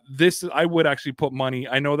 I would actually put money.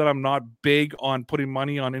 I know that I'm not big on putting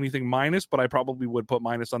money on anything minus, but I probably would put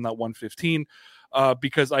minus on that 115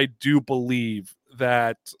 because I do believe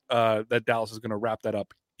that that Dallas is going to wrap that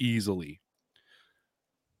up easily.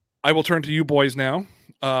 I will turn to you boys now.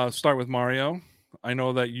 Start with Mario. I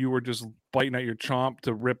know that you were just biting at your chomp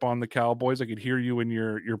to rip on the Cowboys. I could hear you in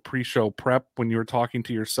your pre-show prep when you were talking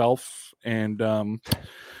to yourself. And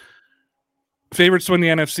favorites to win the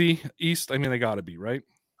NFC East? I mean, they got to be, right?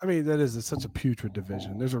 I mean, it's such a putrid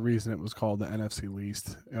division. There's a reason it was called the NFC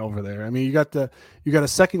least over there. I mean, you got a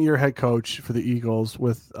second-year head coach for the Eagles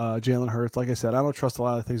with Jalen Hurts. Like I said, I don't trust a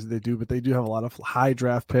lot of things that they do, but they do have a lot of high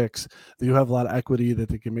draft picks. They do have a lot of equity that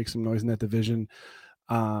they can make some noise in that division.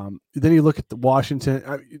 Then you look at the Washington.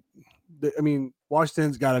 I mean,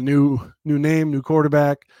 Washington's got a new name, new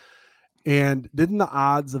quarterback. And didn't the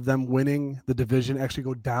odds of them winning the division actually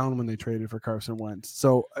go down when they traded for Carson Wentz?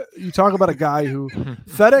 So you talk about a guy who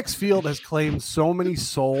FedEx Field has claimed so many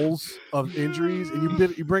souls of injuries, and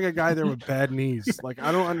you bring a guy there with bad knees. Like,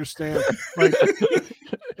 I don't understand. Like,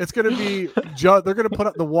 it's going to be they're going to put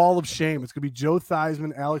up the wall of shame. It's going to be Joe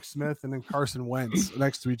Theismann, Alex Smith, and then Carson Wentz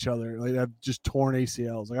next to each other. Like, they have just torn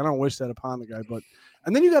ACLs. Like, I don't wish that upon the guy,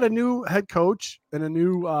 and then you got a new head coach and a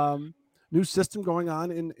new system going on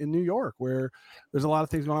in New York, where there's a lot of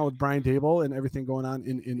things going on with Brian Daboll and everything going on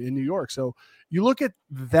in New York. So you look at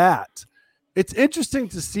that. It's interesting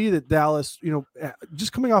to see that Dallas,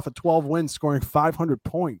 just coming off a 12 wins, scoring 500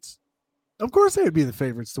 points. Of course, they would be the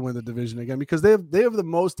favorites to win the division again because they have the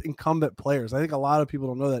most incumbent players. I think a lot of people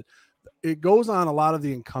don't know that. It goes on a lot of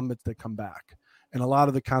the incumbents that come back and a lot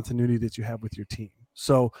of the continuity that you have with your team.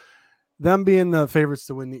 So them being the favorites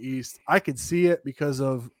to win the East, I could see it because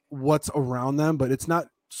of what's around them, but it's not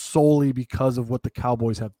solely because of what the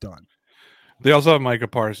Cowboys have done. They also have Micah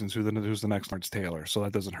Parsons, who's the next Lawrence Taylor, so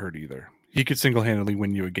that doesn't hurt either. He could single-handedly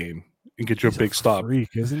win you a game and get you a big stop. Freak,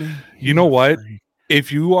 isn't he? You know what?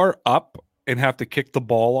 If you are up and have to kick the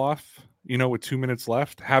ball off, with 2 minutes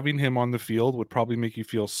left, having him on the field would probably make you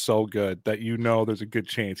feel so good that there's a good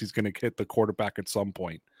chance he's going to hit the quarterback at some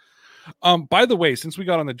point. By the way, since we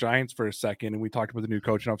got on the Giants for a second and we talked about the new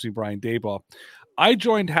coach and obviously Brian Daboll, I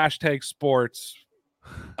joined #sports,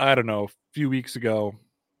 I don't know, a few weeks ago,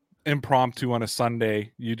 impromptu on a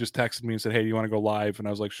Sunday. You just texted me and said, hey, you want to go live? And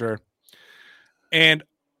I was like, sure. And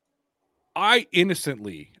I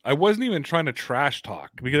wasn't even trying to trash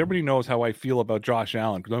talk because everybody knows how I feel about Josh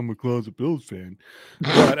Allen because I'm a closet Bills fan.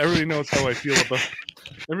 But everybody knows how I feel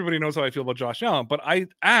about Josh Allen. But I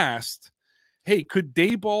asked, hey, could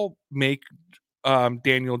Daboll make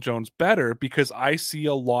Daniel Jones better? Because I see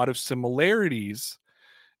a lot of similarities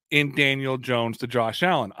in Daniel Jones to Josh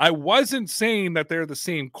Allen. I wasn't saying that they're the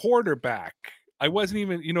same quarterback. I wasn't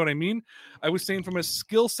even, you know what I mean? I was saying from a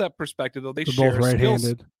skill set perspective, though, they're both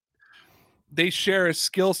right-handed. They share a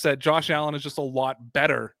skill set. Josh Allen is just a lot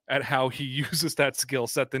better at how he uses that skill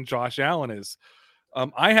set than Josh Allen is.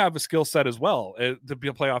 I have a skill set as well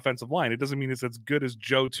to play offensive line. It doesn't mean it's as good as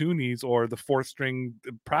Joe Tooney's or the fourth string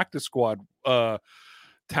practice squad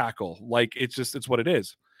tackle. Like, it's what it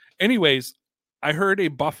is. Anyways, I heard a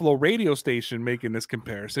Buffalo radio station making this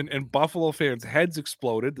comparison, and Buffalo fans' heads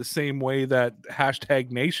exploded the same way that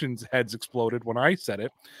 #Nation's heads exploded when I said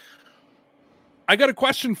it. I got a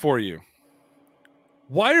question for you.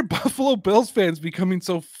 Why are Buffalo Bills fans becoming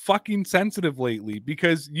so fucking sensitive lately?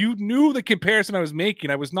 Because you knew the comparison I was making.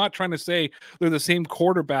 I was not trying to say they're the same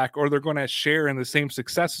quarterback or they're going to share in the same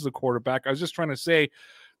success as a quarterback. I was just trying to say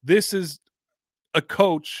this is a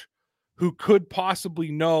coach who could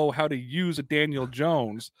possibly know how to use a Daniel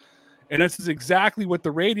Jones. And this is exactly what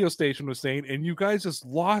the radio station was saying. And you guys just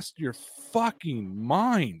lost your fucking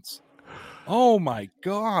minds. Oh my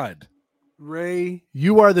God. Ray,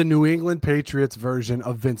 you are the New England Patriots version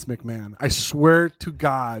of Vince McMahon. I swear to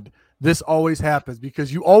God, This always happens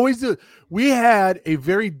because you always do. We had a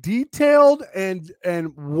very detailed and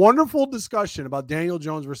wonderful discussion about Daniel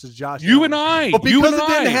Jones versus Josh You Allen. and I. But You because and it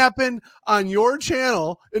didn't I. happen on your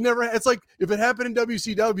channel, it never. It's like if it happened in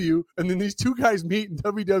WCW and then these two guys meet in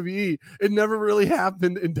WWE, it never really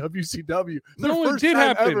happened in WCW. No, it first did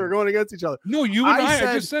time happen. ever going against each other. No, you and I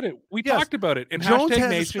said- just said it. We yes, talked about it. And Jones hashtag has a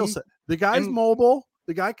Nation. skill set. The guy's and- mobile.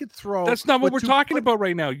 The guy could throw. That's not what but we're to talking put- about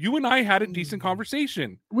right now. You and I had a decent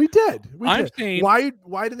conversation. We did. I'm saying-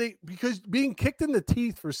 why do they? Because being kicked in the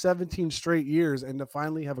teeth for 17 straight years and to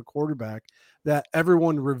finally have a quarterback that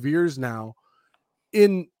everyone reveres now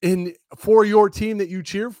in for your team that you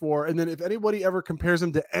cheer for, and then if anybody ever compares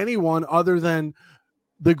him to anyone other than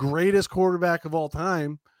the greatest quarterback of all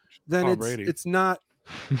time, then Tom Brady. it's not.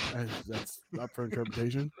 That's up for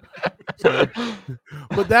interpretation. So,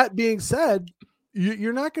 but that being said,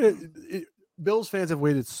 you're not going to. Bills fans have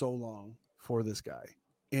waited so long for this guy.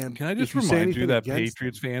 And Can I just if say remind you anything that against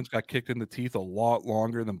Patriots him- fans got kicked in the teeth a lot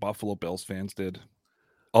longer than Buffalo Bills fans did?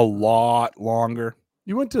 A lot longer.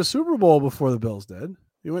 You went to a Super Bowl before the Bills did.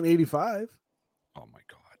 You went 85. Oh my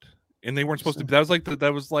god! And they weren't supposed to. That'd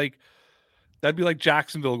be like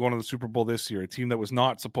Jacksonville going to the Super Bowl this year, a team that was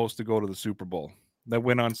not supposed to go to the Super Bowl that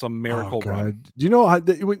went on some miracle Oh, run. God. Do you know how?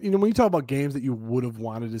 When you talk about games that you would have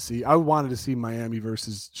wanted to see, I wanted to see Miami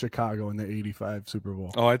versus Chicago in the '85 Super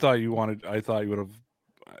Bowl. Oh, I thought you would have.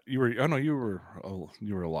 You were. Oh no, you were. Oh,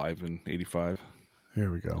 you were alive in '85.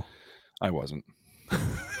 Here we go. I wasn't.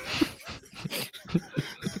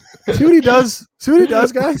 See what he does. See what he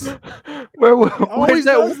does, guys. Where's Always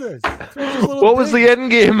that? does this. What was the end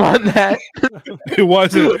game on that? It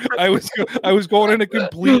wasn't. I was going in a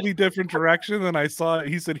completely different direction, and I saw it.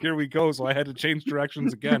 He said, "Here we go," so I had to change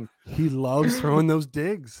directions again. He loves throwing those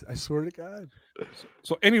digs. I swear to God.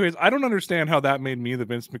 So, anyways, I don't understand how that made me the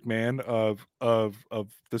Vince McMahon of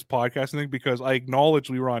this podcasting thing, because I acknowledge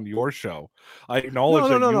we were on your show. I acknowledge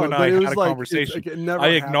that you and but I it had was a like- conversation. it never I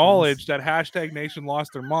happens. acknowledged that hashtag Nation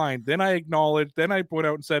lost their mind. Then I went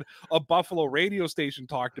out and said a Buffalo radio station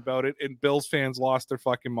talked about it and Bills fans lost their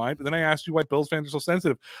fucking mind. And then I asked you why Bills fans are so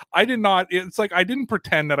sensitive. I did not. It's like I didn't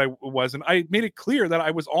pretend that I wasn't. I made it clear that I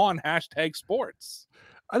was on hashtag sports.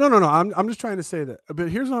 I don't know. I'm just trying to say that. But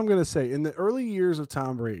here's what I'm going to say. In the early years of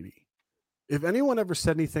Tom Brady, if anyone ever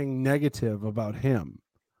said anything negative about him,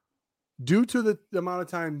 due to the amount of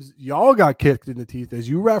times y'all got kicked in the teeth, as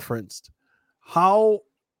you referenced,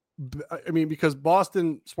 because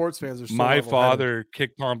Boston sports fans are so My level-headed. father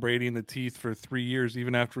kicked Tom Brady in the teeth for 3 years,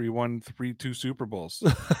 even after he won two Super Bowls.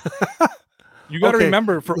 You got to Okay,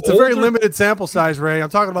 remember, for it's a very older- limited sample size, Ray. I'm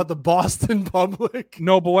talking about the Boston public.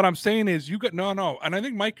 No, but what I'm saying is no, and I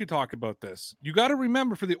think Mike could talk about this. You got to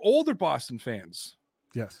remember, for the older Boston fans,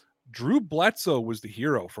 Yes. Drew Bledsoe was the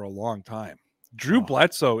hero for a long time. Drew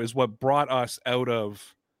Bledsoe is what brought us out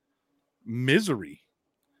of misery.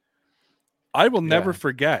 I will never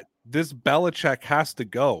forget this. Belichick has to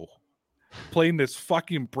go playing this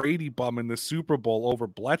fucking Brady bum in the Super Bowl over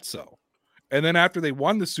Bledsoe. And then after they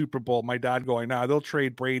won the Super Bowl, my dad going, they'll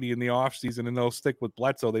trade Brady in the offseason and they'll stick with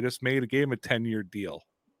Bledsoe. They just made a 10-year deal.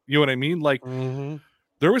 You know what I mean? Like,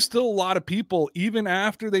 there was still a lot of people, even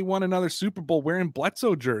after they won another Super Bowl, wearing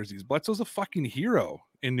Bledsoe jerseys. Bledsoe's a fucking hero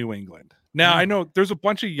in New England. Now, I know there's a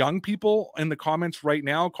bunch of young people in the comments right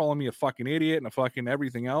now calling me a fucking idiot and a fucking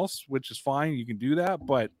everything else, which is fine. You can do that.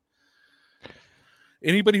 But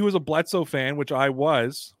anybody who was a Bledsoe fan, which I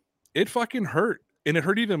was, it fucking hurt. And it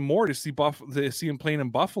hurt even more to see him playing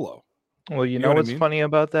in Buffalo. Well, you know what I what's mean? funny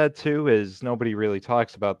about that too is nobody really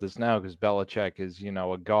talks about this now because Belichick is,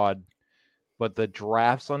 a god. But the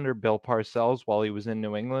drafts under Bill Parcells while he was in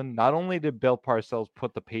New England, not only did Bill Parcells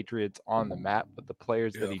put the Patriots on the map, but the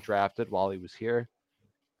players that he drafted while he was here,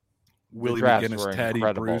 Willie drafts McGinnis, were Teddy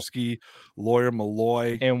incredible. Bruschi, Lawyer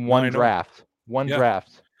Malloy. in No, one I know. draft. One Yeah.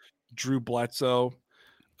 draft. Drew Bledsoe.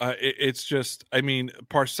 It's just,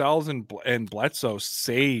 Parcells and Bledsoe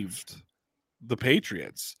saved the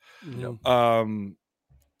Patriots. So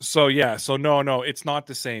no, it's not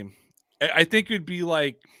the same. I think it'd be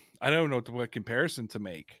like, I don't know what comparison to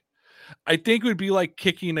make. I think it would be like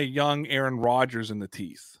kicking a young Aaron Rodgers in the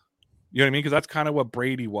teeth. You know what I mean? Because that's kind of what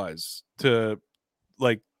Brady was to,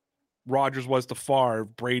 like, Rodgers was to Favre,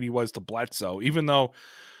 Brady was to Bledsoe. Even though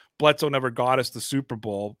Bledsoe never got us the Super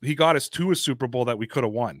Bowl, he got us to a Super Bowl that we could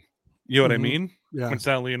have won. You know what I mean? Yeah.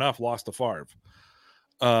 Coincidentally enough, lost to Favre.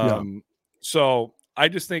 So I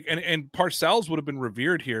just think, and Parcells would have been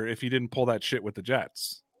revered here if he didn't pull that shit with the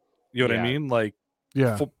Jets. You know what I Yeah. mean? Like,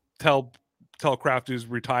 Yeah. tell Kraft he's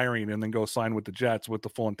retiring and then go sign with the Jets with the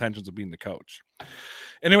full intentions of being the coach.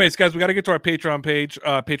 Anyways, guys, we got to get to our Patreon page.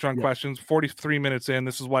 Patreon questions. 43 minutes in.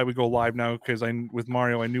 This is why we go live now, because with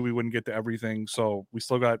Mario, I knew we wouldn't get to everything, so we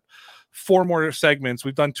still got 4 more segments.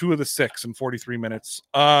 We've done 2 of the 6 in 43 minutes.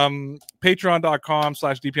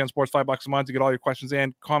 Patreon.com/DPN Sports, $5 a month to get all your questions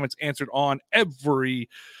and comments answered on every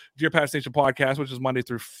Dear Pats Nation podcast, which is Monday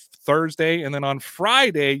through Thursday, and then on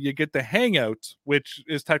Friday you get the Hangout, which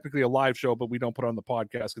is technically a live show, but we don't put it on the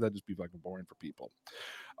podcast because that'd just be fucking boring for people.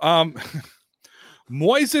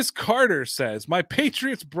 Moises Carter says, my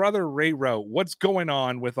Patriots brother Ray wrote, what's going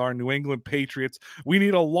on with our New England Patriots? We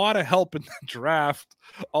need a lot of help in the draft.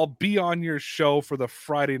 I'll be on your show for the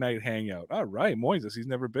Friday night hangout. All right, Moises, he's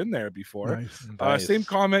never been there before. Nice. Same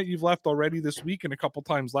comment you've left already this week and a couple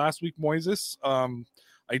times last week, Moises.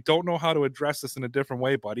 I don't know how to address this in a different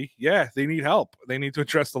way, buddy. Yeah, they need help. They need to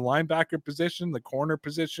address the linebacker position, the corner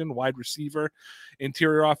position, wide receiver,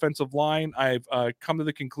 interior offensive line. I've come to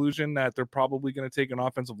the conclusion that they're probably going to take an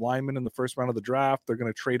offensive lineman in the first round of the draft. They're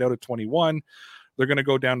going to trade out at 21. They're going to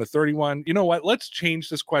go down to 31. You know what? Let's change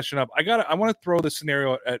this question up. I want to throw this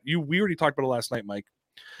scenario at you. We already talked about it last night, Mike.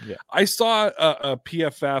 Yeah. I saw a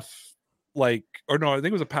PFF, I think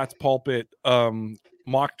it was a Pat's Pulpit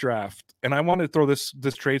mock draft, and I want to throw this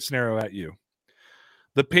trade scenario at you.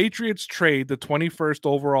 The Patriots trade the 21st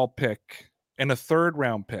overall pick and a 3rd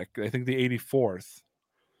round pick, I think the 84th,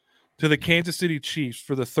 to the Kansas City Chiefs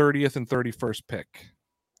for the 30th and 31st pick.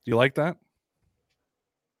 Do you like that?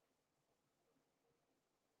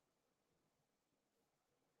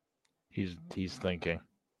 He's thinking.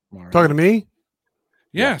 Talking to me?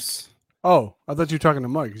 Yes. Oh, I thought you were talking to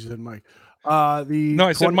Mike. You said Mike. No,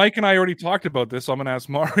 I said Mike and I already talked about this, so I'm going to ask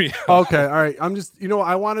Mario. Okay, all right. I'm just,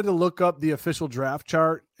 I wanted to look up the official draft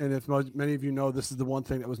chart, and if many of you know, this is the one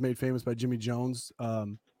thing that was made famous by Jimmy Jones,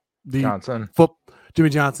 Jimmy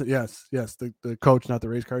Johnson, yes, the coach, not the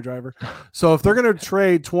race car driver. So if they're going to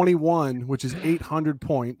trade 21, which is 800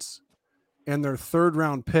 points, and their 3rd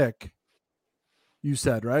round pick, you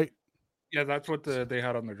said, right? Yeah, that's what they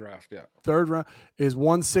had on their draft. Yeah, 3rd round is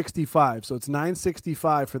 165, so it's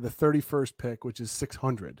 965 for the 31st pick, which is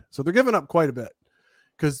 600. So they're giving up quite a bit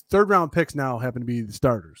because 3rd round picks now happen to be the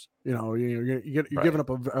starters. You're giving up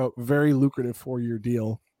a very lucrative 4-year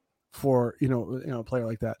deal for a player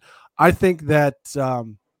like that. I think that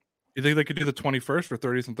you think they could do the 21st or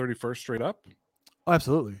 30th and 31st straight up?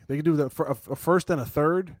 Absolutely, they could do that for a 1st and a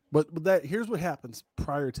 3rd. But here's what happens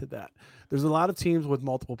prior to that. There's a lot of teams with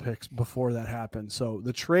multiple picks before that happens. So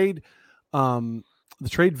the trade value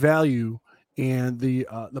and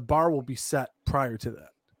the bar will be set prior to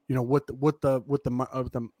that. What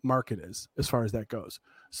the market is as far as that goes.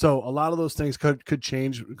 So a lot of those things could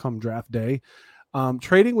change come draft day.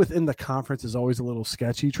 Trading within the conference is always a little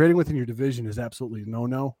sketchy. Trading within your division is absolutely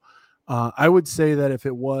no. I would say that if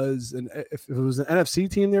it was an NFC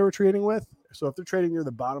team they were trading with, so if they're trading near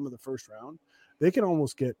the bottom of the 1st round, they can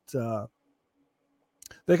almost get the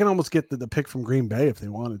pick from Green Bay if they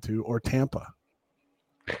wanted to, or Tampa.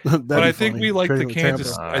 But I think we like the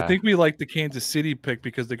Kansas. I think we like the Kansas City pick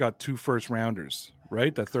because they got 2 first rounders,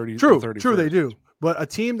 right? That 30. True, they do. But a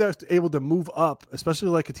team that's able to move up, especially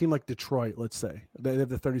like a team like Detroit, let's say they have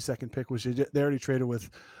the 32nd pick, which they already traded with.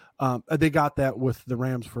 They got that with the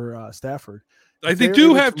Rams for Stafford. They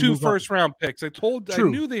do have 2 first-round picks. I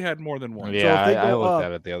knew they had more than one. Yeah, so I looked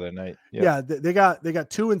at it the other night. Yep. Yeah, they got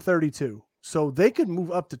 2 and 32, so they could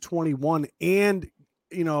move up to 21, and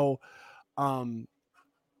because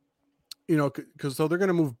so they're going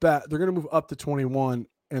to move back. They're going to move up to 21,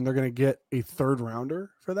 and they're going to get a 3rd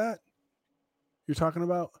rounder for that. You're talking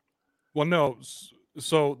about? Well, no.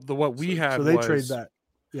 So we had. So they trade that.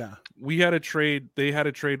 Yeah, we had a trade. They had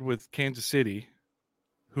a trade with Kansas City,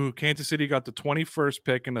 who Kansas City got the 21st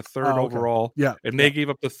pick and the 3rd overall. Yeah, and they gave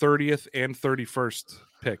up the 30th and 31st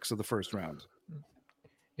picks of the 1st round.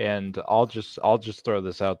 And I'll just throw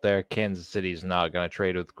this out there: Kansas City's not going to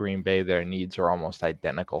trade with Green Bay. Their needs are almost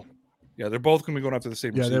identical. Yeah, they're both going to be going after the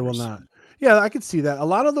same. Yeah, receivers. They will not. Yeah, I could see that. A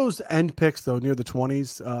lot of those end picks, though, near the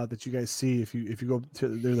 20s, that you guys see, if you go to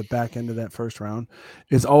near the back end of that 1st round,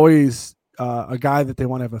 is always a guy that they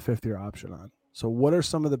want to have a 5th-year option on. So what are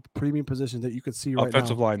some of the premium positions that you could see right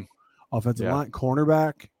Offensive now? line. Offensive line,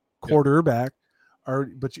 quarterback, quarterback.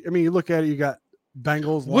 But you look at it, you got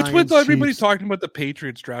Bengals, What's Lions, with everybody Chiefs. talking about the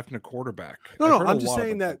Patriots drafting a quarterback? No, I'm just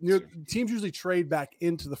saying that teams usually trade back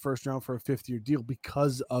into the 1st round for a 5th-year deal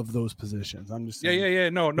because of those positions. I'm just saying. Yeah.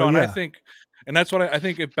 No, and I think, and that's what I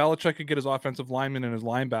think. If Belichick could get his offensive lineman and his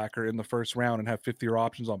linebacker in the 1st round and have 5th-year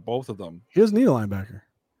options on both of them, he doesn't need a linebacker.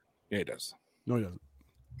 Yeah, he does. No, he doesn't.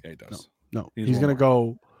 Yeah, he does. No. He's going to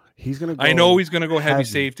go. He's going to go. I know he's going to go heavy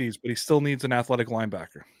safeties, but he still needs an athletic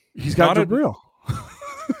linebacker. He's got Not Jabril.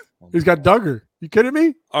 He's got Duggar. You kidding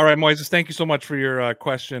me? All right, Moises, thank you so much for your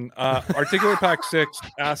question. Articular Pack 6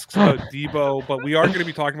 asks about Debo, but we are going to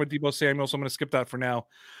be talking about Debo Samuel, so I'm going to skip that for now.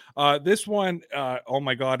 This one, oh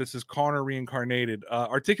my God, this is Connor reincarnated.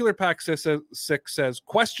 Articular Pack 6 says,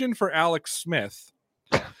 question for Alex Smith.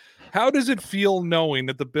 How does it feel knowing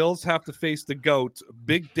that the Bills have to face the GOAT,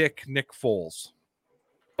 Big Dick Nick Foles?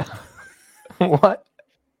 What?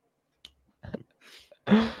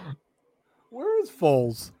 Where is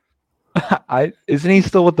Foles? Isn't he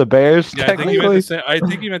still with the Bears? Yeah, I think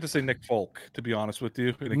you meant to say Nick Folk, to be honest with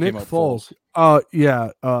you. And it Nick came out Foles.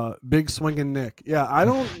 Big swinging Nick. Yeah, I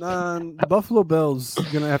don't. The Buffalo Bills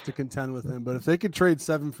gonna have to contend with him, but if they could trade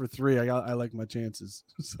 7 for 3, I like my chances.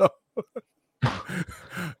 So,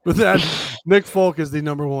 but that Nick Folk is the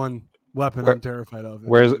number one weapon I'm terrified of.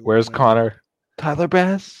 Where's Connor? Tyler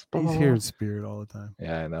Bass? He's here in spirit all the time.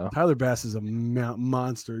 Yeah, I know. Tyler Bass is a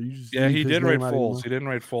monster. He did write Foles. He didn't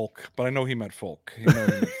write Folk, but I know he meant Folk. He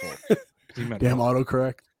meant Folk. Damn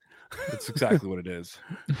autocorrect. That's exactly what it is.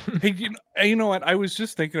 Hey, you know what? I was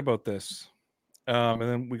just thinking about this, and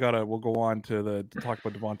then we'll go on to talk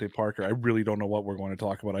about Devontae Parker. I really don't know what we're going to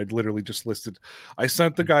talk about. I literally just listed. I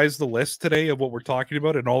sent the guys the list today of what we're talking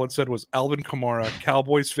about, and all it said was Alvin Kamara,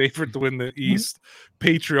 Cowboys favorite to win the East,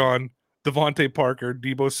 Patreon, Devontae Parker,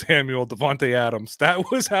 Debo Samuel, Devontae Adams.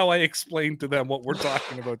 That was how I explained to them what we're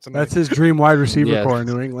talking about tonight. That's his dream wide receiver core in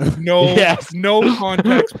New England. No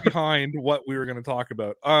context behind what we were going to talk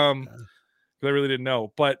about. I really didn't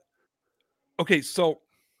know. But okay, so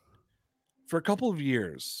for a couple of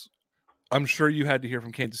years, I'm sure you had to hear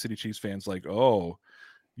from Kansas City Chiefs fans like, "Oh,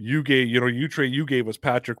 you gave us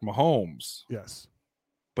Patrick Mahomes." Yes,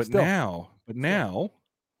 but now.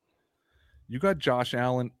 You got Josh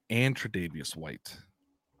Allen and Tre'Davious White.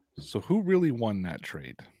 So who really won that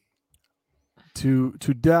trade? To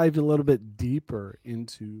dive a little bit deeper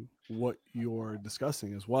into what you're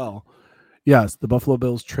discussing as well. Yes, the Buffalo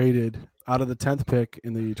Bills traded out of the 10th pick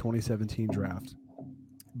in the 2017 draft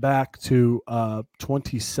back to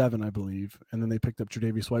 27, I believe, and then they picked up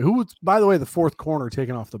Tre'Davious White, who was, by the way, the 4th corner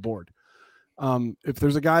taken off the board. If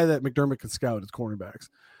there's a guy that McDermott could scout, it's cornerbacks.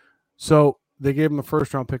 So they gave him a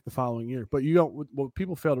 1st-round pick the following year. But what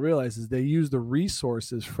people fail to realize is they used the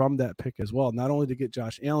resources from that pick as well, not only to get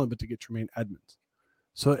Josh Allen, but to get Tremaine Edmonds.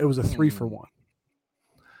 So it was a 3-for-1.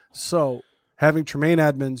 So having Tremaine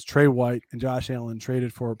Edmonds, Trey White, and Josh Allen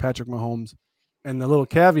traded for Patrick Mahomes, and the little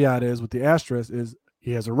caveat is, with the asterisk, is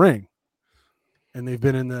he has a ring. And they've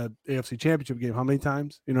been in the AFC Championship game how many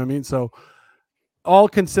times? You know what I mean? So all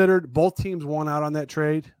considered, both teams won out on that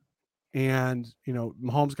trade. And,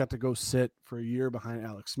 Mahomes got to go sit for a year behind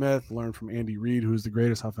Alex Smith, learn from Andy Reid, who's the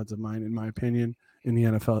greatest offensive mind, in my opinion, in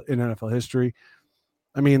NFL history.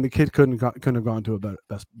 I mean, the kid couldn't have gone to a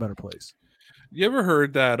better place. You ever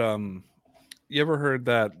heard that?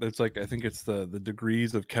 It's like, I think it's the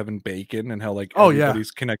degrees of Kevin Bacon and how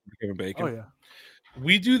everybody's connected to Kevin Bacon. Oh yeah,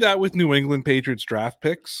 we do that with New England Patriots draft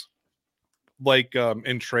picks,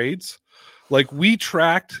 in trades. We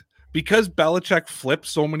tracked. Because Belichick flipped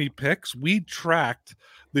so many picks, we tracked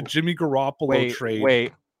the Jimmy Garoppolo trade.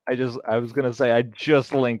 Wait, I was gonna say I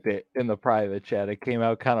just linked it in the private chat. It came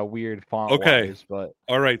out kind of weird font wise, but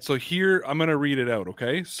all right. So here I'm gonna read it out.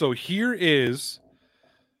 Okay, so here is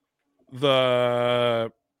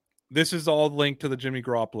this is all linked to the Jimmy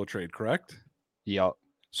Garoppolo trade, correct? Yep.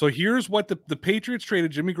 So here's what the Patriots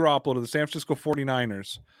traded Jimmy Garoppolo to the San Francisco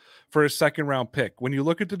 49ers for a 2nd-round pick. When you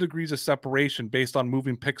look at the degrees of separation based on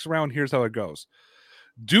moving picks around, here's how it goes.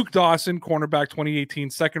 Duke Dawson, cornerback, 2018,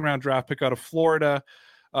 2nd-round draft pick out of Florida.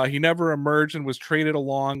 He never emerged and was traded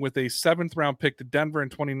along with a 7th-round pick to Denver in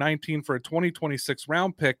 2019 for a 2026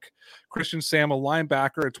 round pick. Christian Sam, a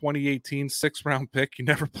linebacker, a 2018 6th-round pick. He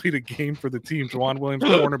never played a game for the team. Juwan Williams,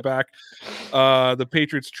 cornerback. The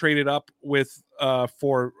Patriots traded up to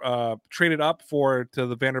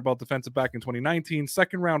the Vanderbilt defensive back in 2019,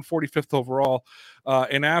 2nd round, 45th overall.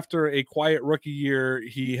 And after a quiet rookie year,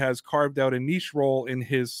 he has carved out a niche role in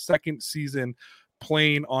his 2nd season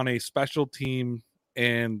playing on a special team.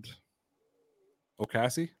 And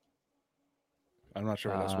Ocasio? I'm not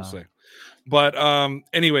sure what else we'll say. But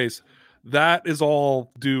anyways, that is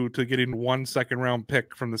all due to getting 1 2nd-round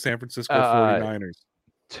pick from the San Francisco 49ers.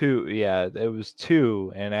 2, yeah, it was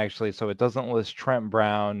 2. And actually, so it doesn't list Trent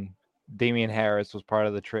Brown. Damian Harris was part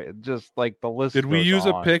of the trade. Just like the list. Did we use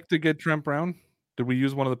a pick to get Trent Brown? Did we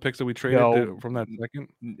use one of the picks that we traded from that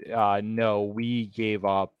 2nd? No, we gave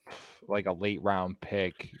up like a late round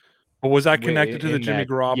pick. But was that connected to the Jimmy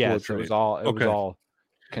Garoppolo trade? It was all.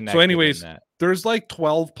 connected in anyways, that. there's like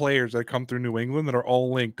 12 players that come through New England that are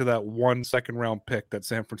all linked to that 1 second-round pick that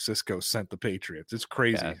San Francisco sent the Patriots. It's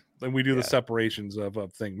crazy. Yeah. And we do the Yeah. separations of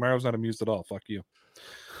thing. Mario's not amused at all. Fuck you.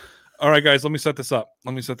 All right, guys, let me set this up.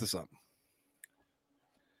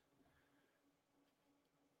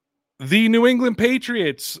 The New England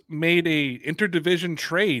Patriots made a interdivision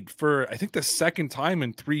trade for, I think, the second time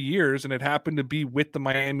in 3 years, and it happened to be with the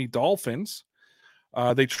Miami Dolphins.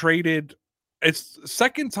 They traded, it's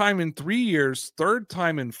second time in 3 years, third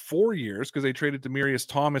time in 4 years, because they traded Demaryius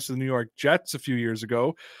Thomas to the New York Jets a few years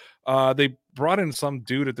ago. They brought in some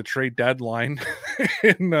dude at the trade deadline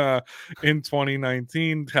in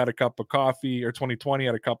 2019, had a cup of coffee, or 2020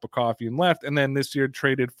 had a cup of coffee and left. And then this year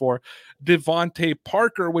traded for Devontae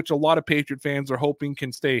Parker, which a lot of Patriot fans are hoping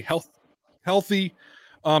can stay healthy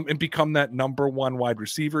and become that number one wide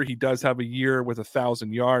receiver. He does have a year with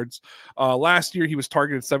 1,000 yards. Last year, he was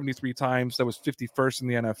targeted 73 times. That was 51st in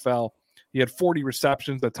the NFL. He had 40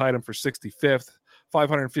 receptions that tied him for 65th.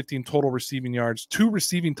 515 total receiving yards, 2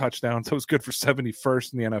 receiving touchdowns. That was good for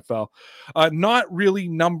 71st in the NFL. Not really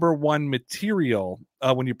number one material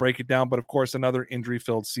when you break it down, but of course, another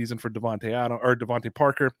injury-filled season for Devontae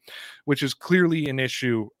Parker, which is clearly an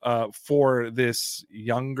issue for this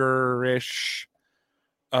youngerish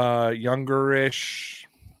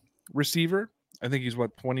receiver. I think he's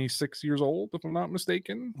 26 years old, if I'm not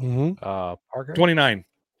mistaken. Parker? 29.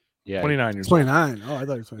 Yeah. 29 years old. 29. Oh, I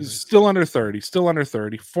thought he was 29. He's still under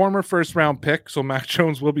 30. Former first round pick. So Mac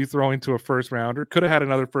Jones will be throwing to a first rounder. Could have had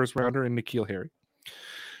another first rounder in N'Keal Harry.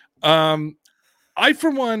 I,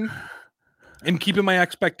 for one, am keeping my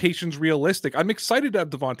expectations realistic. I'm excited to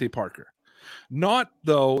have Devontae Parker. Not,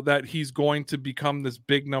 though, that he's going to become this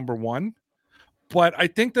big number one. But I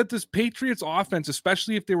think that this Patriots offense,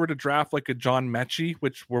 especially if they were to draft like a John Mechie,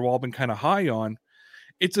 which we've all been kind of high on,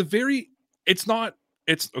 it's not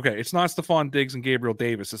Stephon Diggs and Gabriel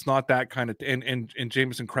Davis. It's not that kind of, and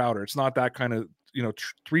Jamison Crowder. It's not that kind of,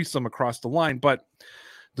 threesome across the line. But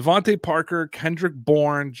Devontae Parker, Kendrick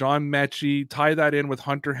Bourne, John Mechie, tie that in with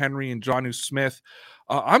Hunter Henry and Jonnu Smith.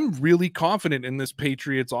 I'm really confident in this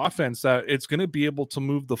Patriots offense that it's going to be able to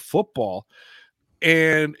move the football.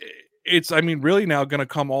 And it's, really now going to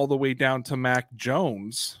come all the way down to Mac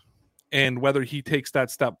Jones and whether he takes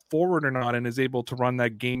that step forward or not and is able to run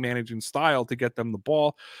that game managing style to get them the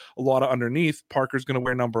ball. A lot of underneath. Parker's going to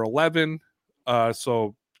wear number 11.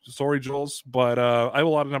 So sorry, Jules, but I have a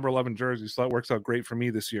lot of number 11 jerseys, so that works out great for me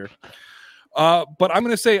this year. But I'm going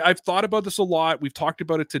to say I've thought about this a lot. We've talked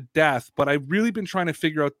about it to death, but I've really been trying to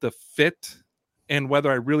figure out the fit and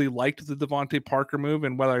whether I really liked the Devontae Parker move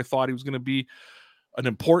and whether I thought he was going to be an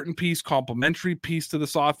important piece, complementary piece to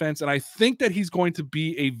this offense. And I think that he's going to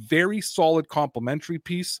be a very solid complementary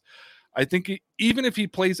piece. I think even if he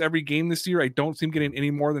plays every game this year, I don't see him getting any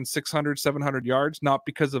more than 600, 700 yards, not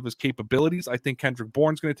because of his capabilities. I think Kendrick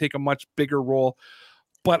Bourne's going to take a much bigger role.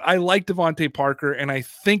 But I like Devontae Parker, and I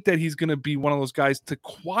think that he's going to be one of those guys to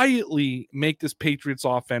quietly make this Patriots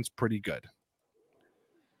offense pretty good.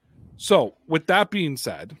 So with that being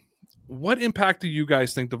said, what impact do you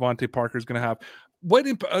guys think Devontae Parker is going to have?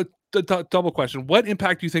 Double question. What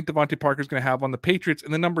impact do you think Devontae Parker is going to have on the Patriots?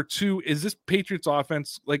 And then number 2, is this Patriots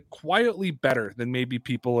offense like quietly better than maybe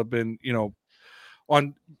people have been,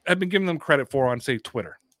 have been giving them credit for on, say,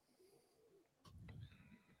 Twitter?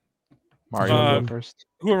 Mario, go first.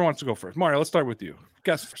 Whoever wants to go first. Mario, let's start with you.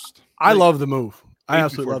 Guess first. I love the move. I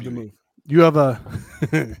absolutely love the move. You have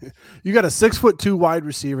you got a 6'2" wide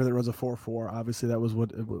receiver that runs a 4.4. Obviously, that was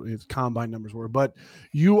what his combine numbers were. But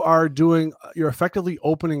you're effectively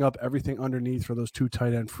opening up everything underneath for those 2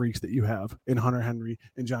 tight end freaks that you have in Hunter Henry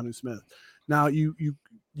and Jonnu Smith. Now you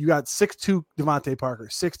got 6'2" Devontae Parker,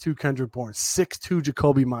 6'2" Kendrick Bourne, 6'2"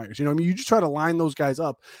 Jacoby Myers. You just try to line those guys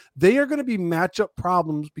up. They are going to be matchup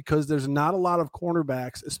problems because there's not a lot of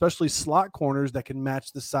cornerbacks, especially slot corners, that can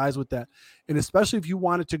match the size with that. And especially if you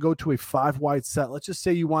wanted to go to a 5-wide set, let's just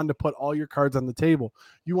say you wanted to put all your cards on the table.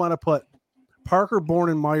 You want to put Parker, Bourne,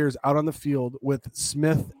 and Myers out on the field with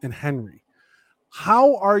Smith and Henry.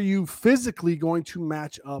 How are you physically going to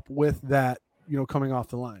match up with that? Coming off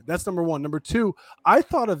the line. That's number 1. Number 2, I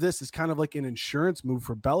thought of this as kind of like an insurance move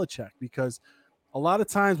for Belichick, because a lot of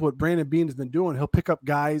times what Brandon Beane has been doing, he'll pick up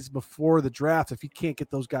guys before the draft if he can't get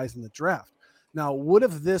those guys in the draft. Now, what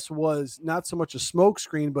if this was not so much a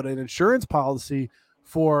smokescreen, but an insurance policy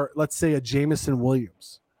for, let's say, a Jameson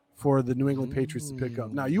Williams for the New England Patriots to pick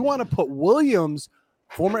up? Now, you want to put Williams,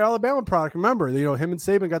 former Alabama product, remember, him and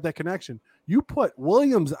Saban got that connection. You put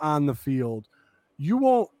Williams on the field, you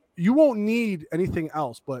won't need anything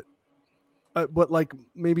else, but but like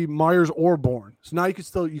maybe Myers or Bourne. So now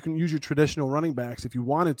you can use your traditional running backs if you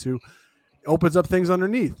wanted to. It opens up things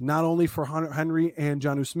underneath, not only for Henry and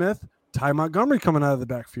Jonnu Smith, Ty Montgomery coming out of the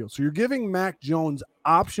backfield. So you're giving Mac Jones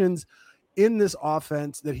options in this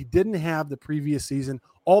offense that he didn't have the previous season,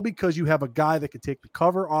 all because you have a guy that could take the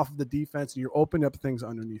cover off of the defense and you're opening up things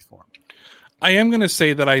underneath for him. I am going to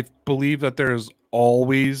say that I believe that there's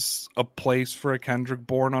always a place for a Kendrick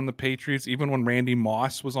Bourne on the Patriots. Even when Randy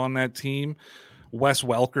Moss was on that team, Wes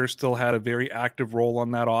Welker still had a very active role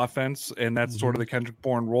on that offense, and that's sort of the Kendrick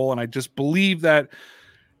Bourne role. And I just believe that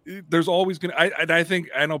there's always going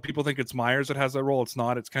to – I know people think it's Myers that has that role. It's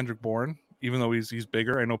not. It's Kendrick Bourne, even though he's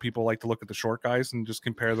bigger. I know people like to look at the short guys and just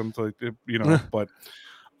compare them to, but –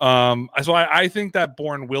 so I think that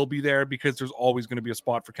Bourne will be there because there's always going to be a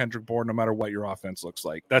spot for Kendrick Bourne no matter what your offense looks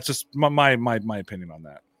like. That's just my opinion on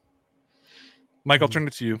that. Mike, I'll turn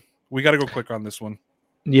it to you. We got to go quick on this one.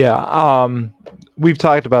 Yeah, we've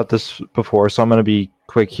talked about this before, so I'm going to be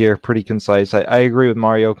quick here, pretty concise. I agree with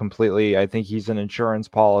Mario completely. I think he's an insurance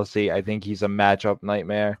policy. I think he's a matchup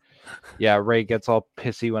nightmare. Yeah, Ray gets all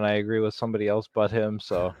pissy when I agree with somebody else but him.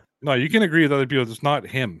 So no, you can agree with other people. It's not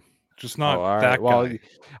him. Just not that guy.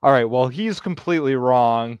 All right. Well, he's completely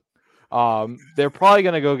wrong. They're probably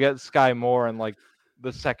going to go get Sky Moore in like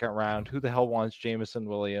the second round. Who the hell wants Jameson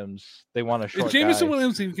Williams? They want a short Jameson guy.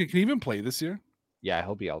 Williams can even play this year? Yeah,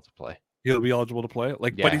 he'll be able to play. He'll be eligible to play.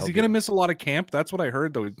 But is he going to miss a lot of camp? That's what I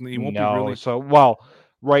heard, though. He won't be really. So,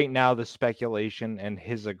 right now the speculation and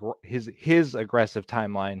his aggressive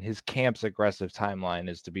timeline, his camp's aggressive timeline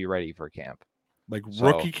is to be ready for camp. Like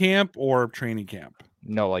rookie camp or training camp?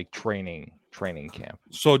 No, like training camp.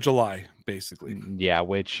 So July, basically. Yeah,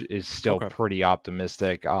 which is still pretty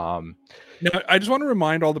optimistic. Now, I just want to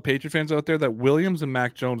remind all the Patriot fans out there that Williams and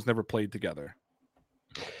Mac Jones never played together.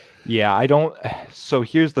 Yeah, I don't. So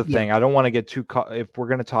here's the thing. I don't want to get too caught. If we're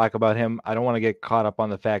going to talk about him, I don't want to get caught up on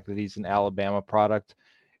the fact that he's an Alabama product.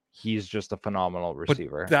 He's just a phenomenal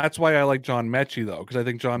receiver. But that's why I like John Mechie, though, because I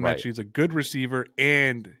think John Mechie is a good receiver,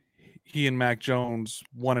 and he and Mac Jones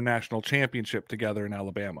won a national championship together in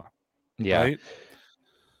Alabama. Yeah. Right?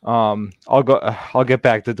 I'll get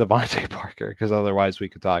back to Devontae Parker because otherwise we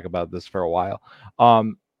could talk about this for a while.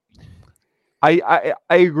 I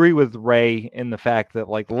agree with Ray in the fact that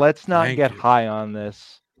let's not get high on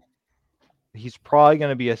this. He's probably going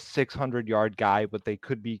to be a 600-yard guy, but they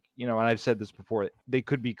could be, and I've said this before, they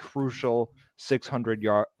could be crucial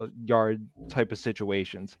 600-yard type of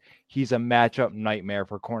situations. He's a matchup nightmare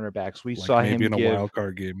for cornerbacks. We saw him in a wild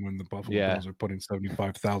card game when the Buffalo Bills are putting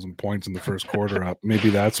 75,000 points in the first quarter up. Maybe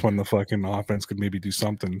that's when the fucking offense could maybe do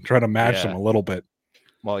something. Try to match them a little bit.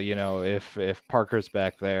 Well, if Parker's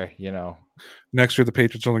back there, next year the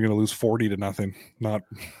Patriots are only going to lose 40-0. Not.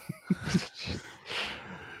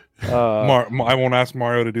 I won't ask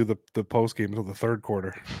Mario to do the post game until the third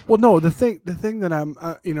quarter. Well, no, the thing that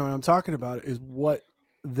I'm talking about is what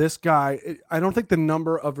this guy. I don't think the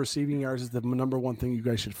number of receiving yards is the number one thing you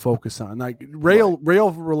guys should focus on. Like Ray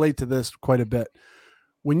will relate to this quite a bit.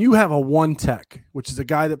 When you have a one tech, which is a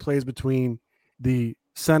guy that plays between the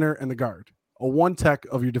center and the guard, a one tech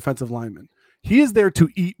of your defensive lineman. He is there to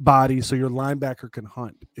eat bodies so your linebacker can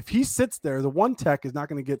hunt. If he sits there, the one tech is not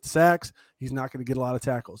going to get sacks. He's not going to get a lot of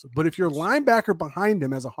tackles. But if your linebacker behind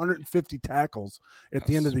him has 150 tackles at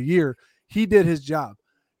the end of the year, he did his job.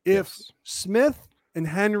 If Smith and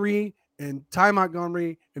Henry and Ty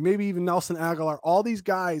Montgomery and maybe even Nelson Aguilar, all these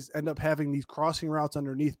guys end up having these crossing routes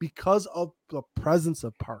underneath because of the presence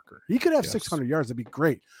of Parker. He could have 600 yards. That'd be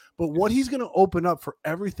great. But what he's going to open up for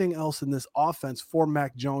everything else in this offense for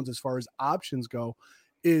Mac Jones as far as options go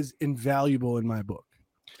is invaluable in my book.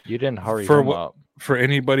 You didn't hurry him up. For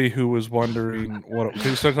anybody who was wondering what –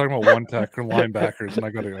 you started talking about one tech and linebackers, and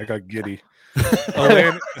I got giddy.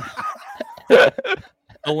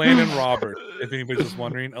 Elandon Roberts, if anybody's just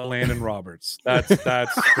wondering, Elandon Roberts. That's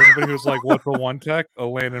for anybody who's like, what's the one tech?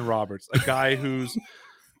 Elandon Roberts, a guy who's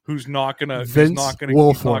not gonna he's not gonna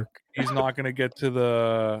get to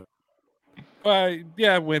the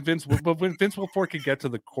when Vince Wilfork could get to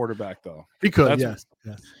the quarterback though. He could, yes.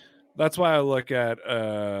 That's why I look at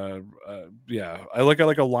I look at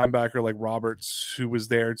like a linebacker like Roberts who was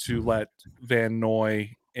there to let Van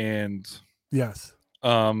Noy and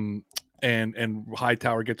and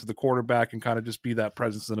Hightower get to the quarterback and kind of just be that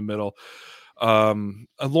presence in the middle. A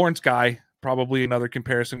Lawrence Guy, probably another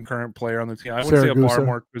comparison current player on the team. I would say a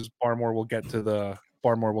Barmore because Barmore will get to the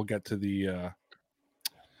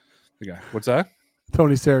guy. What's that?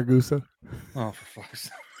 Tony Saragusa. Oh, for fuck's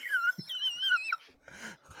sake.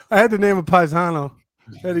 I had to name a Paisano.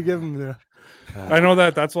 I had to give him there. I know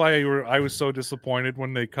that. That's why I was so disappointed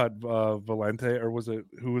when they cut Valente, or was it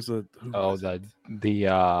who was it?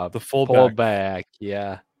 The fullback.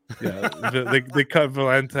 yeah. Yeah, they cut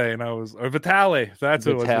Valente, and I was Vitale. That's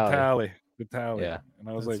who it was. Vitale. Yeah, and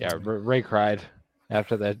I was like, yeah. Ray cried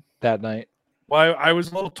after that night. Well, I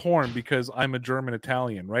was a little torn because I'm a German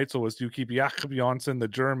Italian, right? So do you keep Jakob Janssen the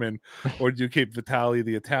German, or do you keep Vitali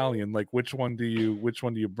the Italian? Like, which one do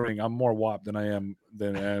you bring? I'm more WAP than I am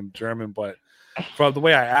German, but from the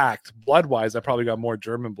way I act, blood wise, I probably got more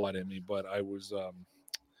German blood in me. But I was,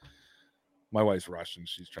 my wife's Russian.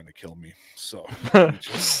 She's trying to kill me. So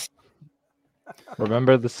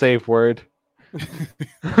remember the safe word.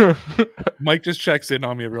 Mike just checks in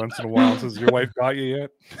on me every once in a while and says, "Your wife got you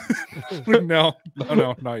yet?" No,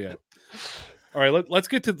 not yet. All right, let's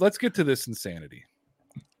get to this insanity.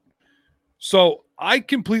 So I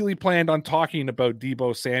completely planned on talking about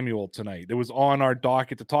Deebo Samuel tonight. It was on our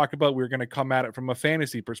docket to talk about. We were going to come at it from a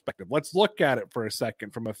fantasy perspective. Let's look at it for a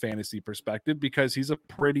second from a fantasy perspective, because he's a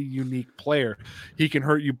pretty unique player. He can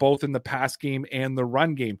hurt you both in the pass game and the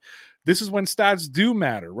run game. This is when stats do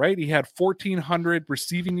matter, right? He had 1,400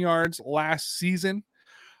 receiving yards last season,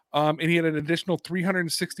 and he had an additional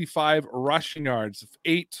 365 rushing yards,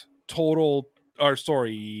 10 total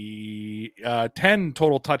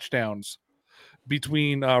touchdowns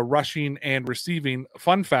between rushing and receiving.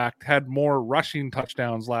 Fun fact, had more rushing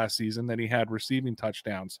touchdowns last season than he had receiving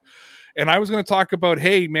touchdowns. And I was going to talk about,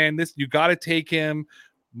 hey, man, you got to take him,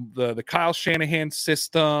 the Kyle Shanahan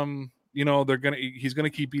system. You know, he's gonna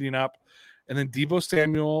keep eating up. And then Deebo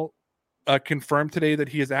Samuel confirmed today that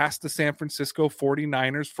he has asked the San Francisco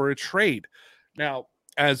 49ers for a trade. Now,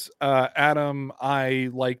 as Adam, I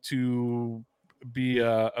like to be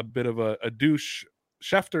a bit of a douche.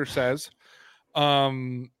 Schefter says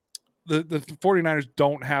the 49ers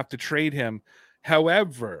don't have to trade him.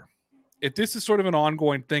 However, if this is sort of an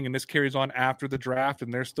ongoing thing and this carries on after the draft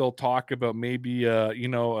and there's still talk about maybe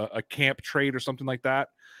a camp trade or something like that,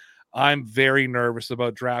 I'm very nervous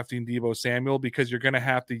about drafting Deebo Samuel, because you're going to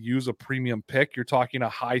have to use a premium pick. You're talking a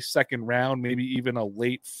high second round, maybe even a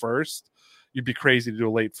late first. You'd be crazy to do a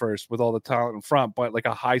late first with all the talent in front, but like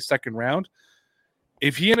a high second round.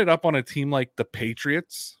 If he ended up on a team like the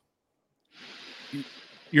Patriots,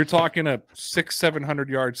 you're talking a 600-700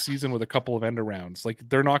 yard season with a couple of end arounds. Like,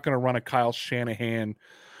 they're not going to run a Kyle Shanahan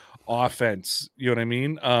offense. You know what I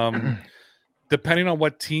mean? Depending on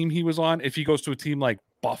what team he was on, if he goes to a team like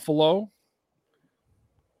Buffalo,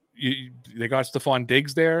 they got Stephon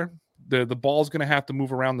Diggs there. The ball's going to have to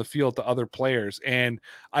move around the field to other players, and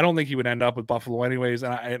I don't think he would end up with Buffalo anyways.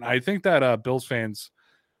 And I think that Bills fans,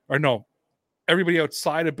 or no, everybody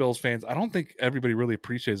outside of Bills fans, I don't think everybody really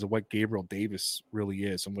appreciates what Gabriel Davis really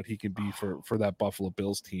is and what he can be for that Buffalo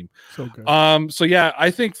Bills team. So good. So yeah,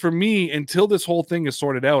 I think for me, until this whole thing is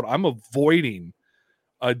sorted out, I'm avoiding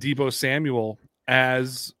Deebo Samuel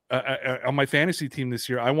as on my fantasy team this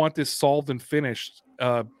year. I want this solved and finished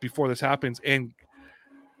before this happens. And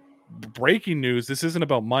breaking news, this isn't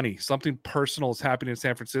about money. Something personal is happening in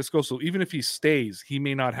San Francisco. So even if he stays, he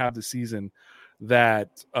may not have the season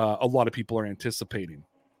that a lot of people are anticipating.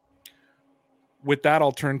 With that,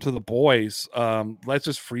 I'll turn to the boys. Let's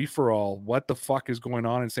just free for all. What the fuck is going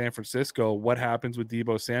on in San Francisco? What happens with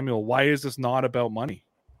Deebo Samuel? Why is this not about money?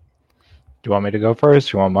 Do you want me to go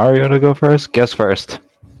first? You want Mario to go first? Guess first.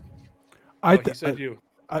 He said you.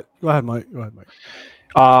 Go ahead, Mike.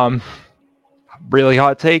 Really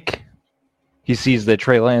hot take. He sees that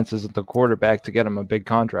Trey Lance isn't the quarterback to get him a big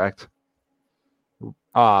contract.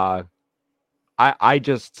 And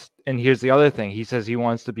here's the other thing. He says he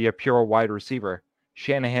wants to be a pure wide receiver.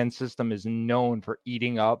 Shanahan's system is known for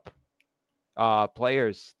eating up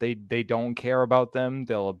players. They don't care about them.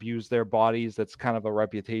 They'll abuse their bodies. That's kind of a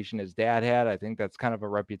reputation his dad had. I think that's kind of a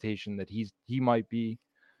reputation that he might be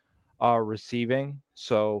receiving.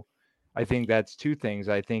 So I think that's two things.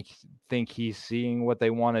 I think he's seeing what they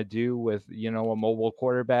want to do with, a mobile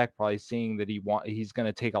quarterback, probably seeing that he's going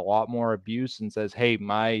to take a lot more abuse, and says, hey,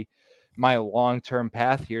 my long-term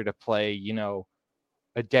path here to play,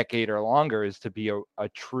 a decade or longer is to be a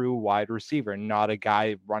true wide receiver, not a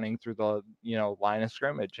guy running through the, line of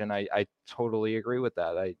scrimmage. And I totally agree with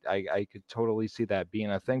that. I could totally see that being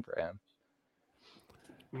a thing for him.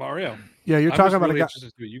 Mario. Yeah, you're talking about really a guy. interested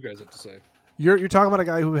to see what you guys have to say. You're talking about a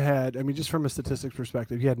guy who had, just from a statistics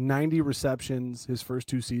perspective, he had 90 receptions his first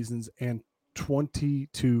two seasons and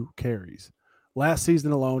 22 carries. Last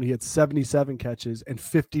season alone, he had 77 catches and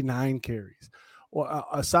 59 carries. Well,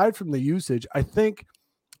 aside from the usage, I think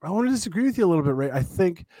I want to disagree with you a little bit, Ray. I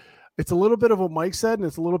think it's a little bit of what Mike said, and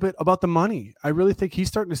it's a little bit about the money. I really think he's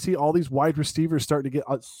starting to see all these wide receivers starting to get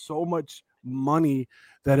so much money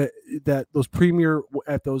that those premier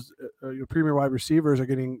premier wide receivers are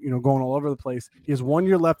getting, going all over the place. He has 1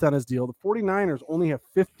 year left on his deal. The 49ers only have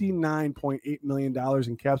 $59.8 million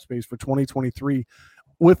in cap space for 2023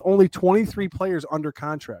 with only 23 players under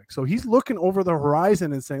contract. So he's looking over the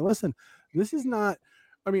horizon and saying, listen, this is not,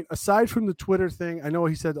 aside from the Twitter thing, I know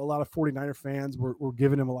he said a lot of 49er fans were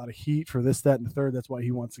giving him a lot of heat for this, that, and the third. That's why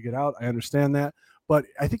he wants to get out. I understand that. But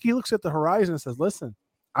I think he looks at the horizon and says, listen,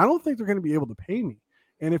 I don't think they're going to be able to pay me.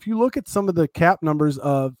 And if you look at some of the cap numbers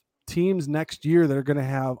of teams next year that are going to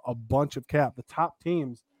have a bunch of cap, the top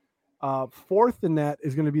teams, fourth in that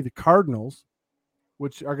is going to be the Cardinals,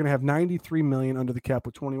 which are going to have $93 million under the cap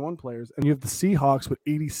with 21 players. And you have the Seahawks with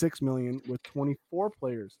 $86 million with 24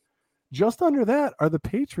 players. Just under that are the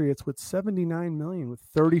Patriots with $79 million with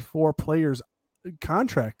 34 players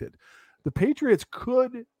contracted. The Patriots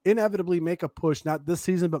could inevitably make a push, not this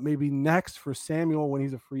season, but maybe next for Samuel when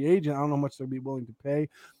he's a free agent. I don't know how much they'll be willing to pay.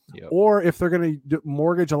 Yep. Or if they're going to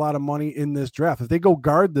mortgage a lot of money in this draft. If they go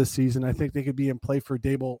guard this season, I think they could be in play for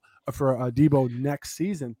Debo next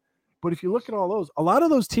season. But if you look at all those, a lot of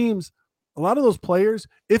those teams, a lot of those players,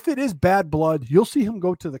 if it is bad blood, you'll see him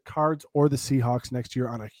go to the Cards or the Seahawks next year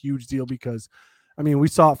on a huge deal because, we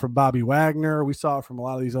saw it from Bobby Wagner. We saw it from a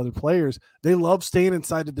lot of these other players. They love staying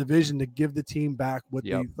inside the division to give the team back what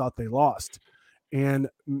they thought they lost. And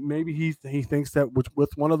maybe he thinks that with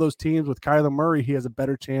one of those teams, with Kyler Murray, he has a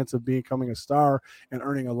better chance of becoming a star and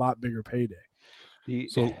earning a lot bigger payday.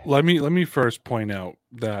 So let me first point out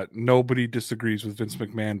that nobody disagrees with Vince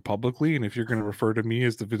McMahon publicly, and if you're going to refer to me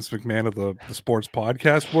as the Vince McMahon of the sports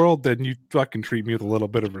podcast world, then you fucking treat me with a little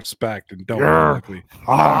bit of respect and don't publicly.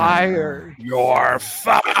 Fired. You're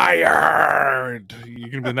fired. You're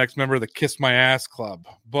gonna be the next member of the Kiss My Ass Club.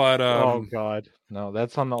 But oh god, no,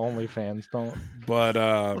 that's on the OnlyFans. Don't. But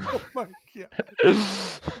oh my god, no,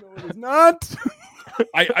 it is not.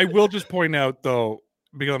 I will just point out though,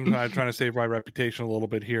 because I'm trying to save my reputation a little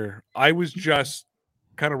bit here. I was just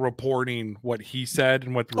kind of reporting what he said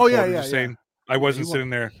and what the reporters are saying. I wasn't sitting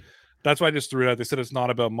there. That's why I just threw it out. They said it's not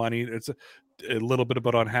about money. It's a little bit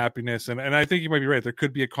about unhappiness. And I think you might be right. There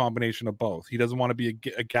could be a combination of both. He doesn't want to be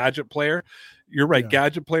a gadget player. You're right. Yeah.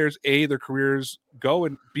 Gadget players, A, their careers go,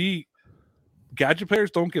 and B, gadget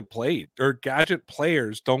players don't get played, or gadget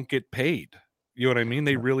players don't get paid. You know what I mean?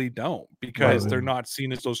 They really don't, because they're not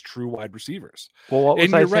seen as those true wide receivers. Well, what was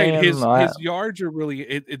and I you're right. saying? His yards are really,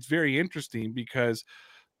 it's very interesting because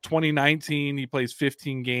 2019, he plays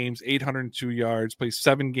 15 games, 802 yards, plays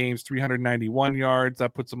 7 games, 391 yards.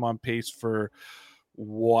 That puts him on pace for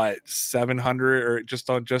 700 or just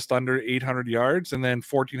under 800 yards, and then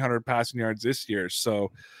 1,400 passing yards this year. So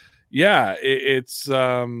yeah, it's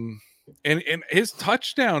and his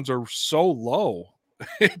touchdowns are so low.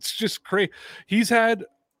 It's just crazy. He's had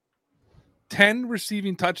 10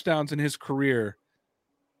 receiving touchdowns in his career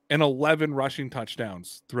and 11 rushing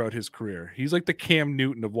touchdowns throughout his career. He's like the Cam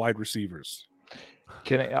Newton of wide receivers.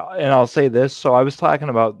 And I'll say this. So I was talking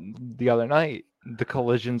about the other night, the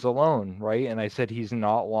collisions alone, right? And I said he's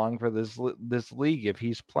not long for this league if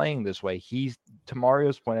he's playing this way. To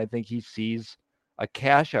Mario's point, I think he sees a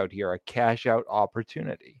cash out here, a cash out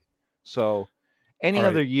opportunity. So any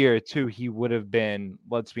other year, too, he would have been,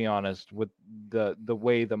 let's be honest, with the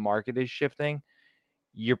way the market is shifting,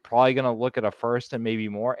 you're probably going to look at a first and maybe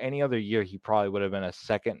more. Any other year, he probably would have been a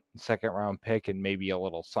second round pick and maybe a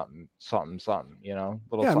little something, you know?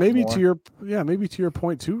 Maybe to your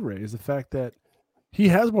point, too, Ray, is the fact that he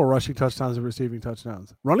has more rushing touchdowns than receiving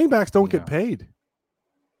touchdowns. Running backs don't get paid.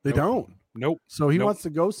 They don't. Nope. So he wants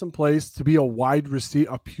to go someplace to be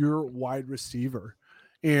a pure wide receiver.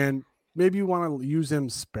 And maybe you want to use him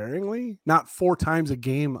sparingly, not 4 times a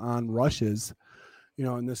game on rushes,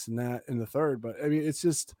 and this and that and the third. But I mean, it's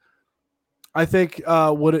just, I think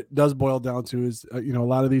what it does boil down to is, a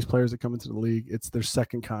lot of these players that come into the league, it's their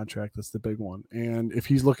second contract. That's the big one. And if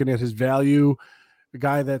he's looking at his value, a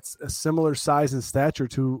guy that's a similar size and stature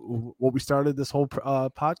to what we started this whole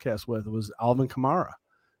podcast with was Alvin Kamara.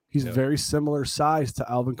 He's very similar size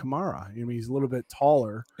to Alvin Kamara. I mean, he's a little bit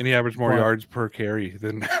taller. And he averaged more yards per carry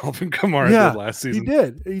than Alvin Kamara did last season.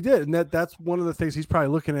 He did. And that's one of the things he's probably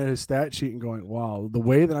looking at his stat sheet and going, wow, the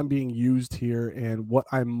way that I'm being used here and what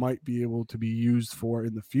I might be able to be used for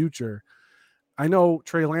in the future. I know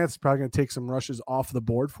Trey Lance is probably going to take some rushes off the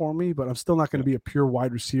board for me, but I'm still not going to be a pure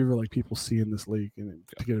wide receiver like people see in this league and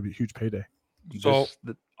to get a huge payday. So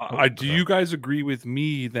do you guys agree with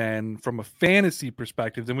me then from a fantasy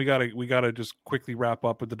perspective? Then we gotta just quickly wrap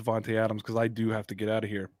up with the Devontae Adams because I do have to get out of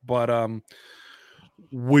here. But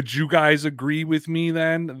would you guys agree with me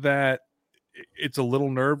then that it's a little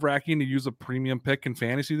nerve-wracking to use a premium pick in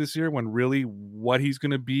fantasy this year when really what he's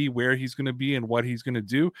going to be, where he's going to be, and what he's going to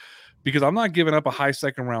do, because I'm not giving up a high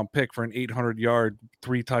second-round pick for an 800-yard,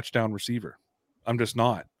 3-touchdown receiver. I'm just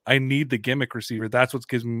not. I need the gimmick receiver. That's what's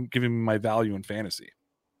giving me my value in fantasy.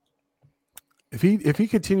 If he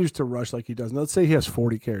continues to rush like he does, let's say he has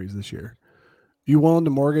 40 carries this year, you willing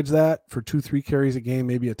to mortgage that for 2-3 carries a game,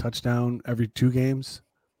 maybe a touchdown every 2 games?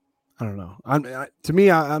 I don't know.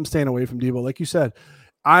 I'm staying away from Debo. Like you said,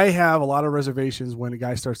 I have a lot of reservations when a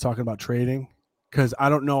guy starts talking about trading because I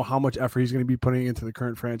don't know how much effort he's going to be putting into the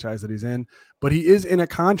current franchise that he's in. But he is in a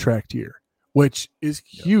contract year, which is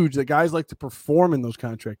huge. The guys like to perform in those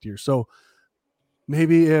contract years. So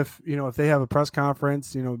maybe if they have a press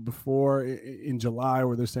conference, before in July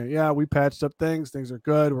where they're saying, yeah, we patched up things are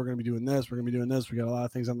good. We're going to be doing this. We're going to be doing this. We got a lot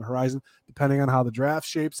of things on the horizon, depending on how the draft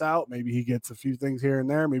shapes out. Maybe he gets a few things here and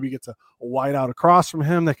there. Maybe he gets a wide out across from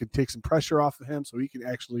him that could take some pressure off of him. So he can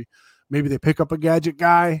actually, maybe they pick up a gadget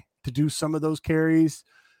guy to do some of those carries.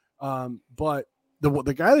 But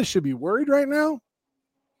the guy that should be worried right now,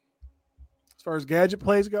 as far as gadget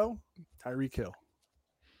plays go, Tyreek Hill.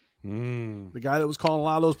 The guy that was calling a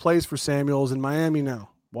lot of those plays for Samuels in Miami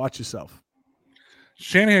now. Watch yourself.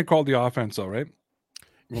 Shanahan called the offense, though, right?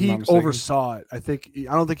 He oversaw it. I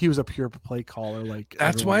don't think he was a pure play caller. Like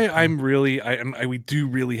that's why I'm really, we do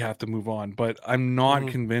really have to move on. But I'm not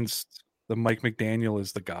convinced that Mike McDaniel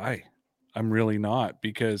is the guy. I'm really not,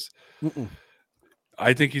 because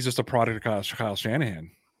I think he's just a product of Kyle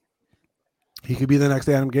Shanahan. He could be the next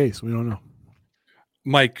Adam Gase. We don't know.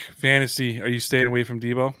 Mike, fantasy, are you staying away from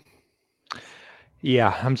Debo?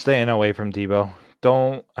 Yeah, I'm staying away from Debo.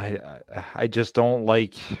 I just don't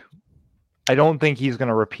like. I don't think he's going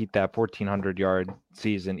to repeat that 1,400-yard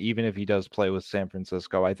season, even if he does play with San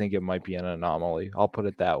Francisco. I think it might be an anomaly. I'll put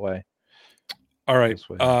it that way. All right.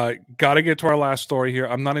 Got to get to our last story here.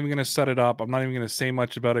 I'm not even going to set it up. I'm not even going to say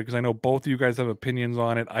much about it because I know both of you guys have opinions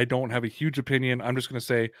on it. I don't have a huge opinion. I'm just going to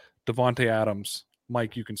say Davante Adams.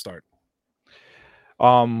 Mike, you can start.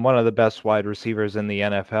 One of the best wide receivers in the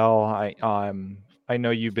NFL. I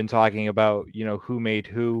know you've been talking about, who made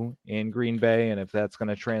who in Green Bay, and if that's going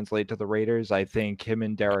to translate to the Raiders, I think him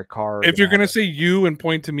and Derek Carr. If you're going to say you and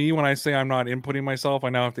point to me when I say I'm not inputting myself, I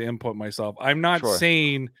now have to input myself. I'm not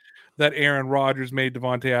saying that Aaron Rodgers made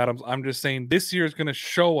Davante Adams. I'm just saying this year is going to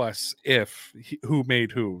show us who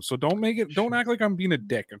made who. So don't act like I'm being a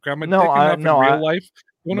dick. Okay, I'm a dick enough in real life.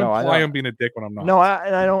 Don't imply I'm being a dick when I'm not. No,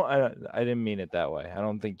 I didn't mean it that way. I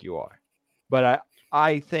don't think you are. But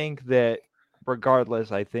I think that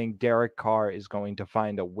regardless, I think Derek Carr is going to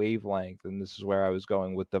find a wavelength, and this is where I was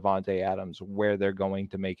going with Davante Adams, where they're going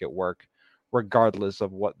to make it work, regardless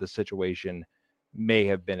of what the situation may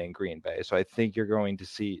have been in Green Bay. So I think you're going to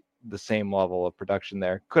see the same level of production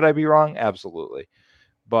there. Could I be wrong? Absolutely.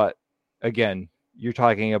 But again, you're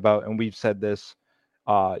talking about, and we've said this,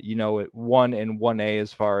 1 and 1A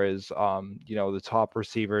as far as, the top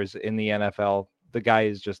receivers in the NFL. The guy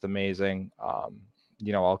is just amazing.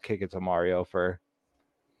 I'll kick it to Mario for,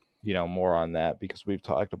 more on that because we've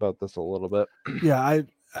talked about this a little bit. Yeah, I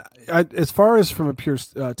as far as from a pure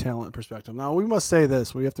talent perspective, now we must say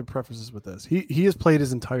this. We have to preface this with this. He has played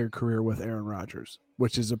his entire career with Aaron Rodgers,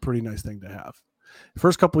 which is a pretty nice thing to have. The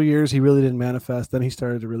first couple of years, he really didn't manifest. Then he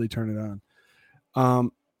started to really turn it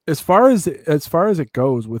on. As far as it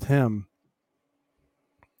goes with him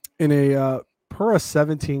in a per a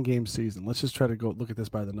 17-game season, let's just try to go look at this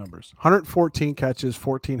by the numbers. 114 catches,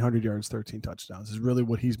 1,400 yards, 13 touchdowns is really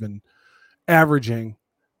what he's been averaging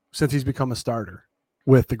since he's become a starter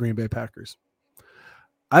with the Green Bay Packers.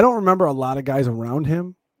 I don't remember a lot of guys around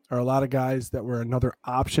him or a lot of guys that were another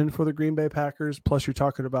option for the Green Bay Packers. Plus, you're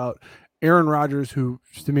talking about Aaron Rodgers, who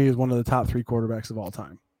to me is one of the top 3 quarterbacks of all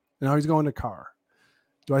time. Now he's going to Carr.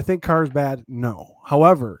 Do I think Carr's bad? No.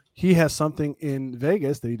 However, he has something in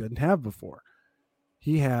Vegas that he didn't have before.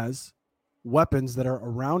 He has weapons that are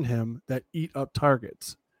around him that eat up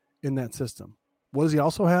targets in that system. What does he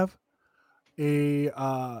also have? A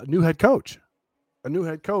new head coach. A new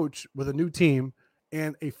head coach with a new team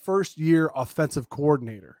and a first-year offensive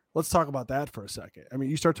coordinator. Let's talk about that for a second. I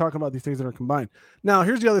mean, you start talking about these things that are combined. Now,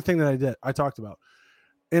 here's the other thing that I talked about.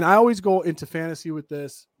 And I always go into fantasy with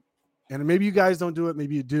this. And maybe you guys don't do it.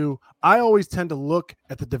 Maybe you do. I always tend to look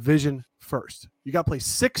at the division first. You got to play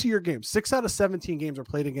 6 of your games. 6 out of 17 games are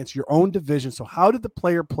played against your own division. So how did the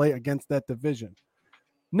player play against that division?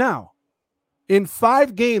 Now, in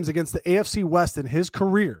 5 games against the AFC West in his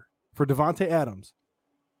career for Davante Adams,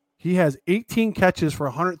 he has 18 catches for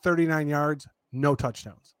 139 yards, no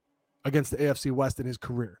touchdowns against the AFC West in his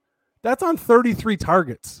career. That's on 33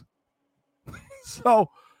 targets. So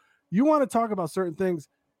You want to talk about certain things.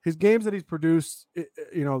 His games that he's produced,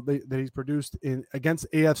 that he's produced in against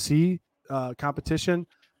AFC competition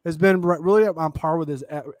has been really on par with his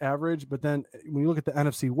average. But then when you look at the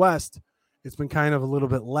NFC West, it's been kind of a little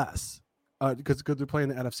bit less because they're playing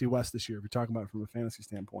the NFC West this year. If you're talking about it from a fantasy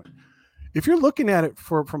standpoint, if you're looking at it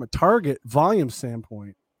from a target volume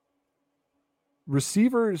standpoint,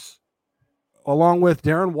 receivers, along with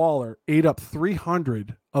Darren Waller, ate up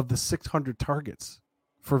 300 of the 600 targets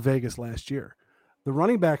for Vegas last year. The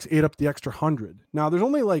running backs ate up the extra 100. Now there's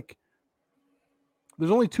only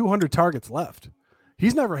 200 targets left.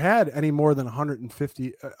 He's never had any more than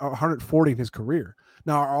 150, 140 in his career.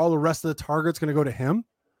 Now, are all the rest of the targets going to go to him?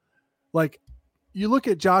 Like, you look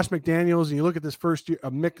at Josh McDaniels and you look at this first year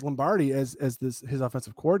of Mick Lombardi as his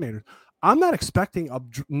offensive coordinator. I'm not expecting a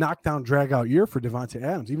knockdown, drag out year for Davante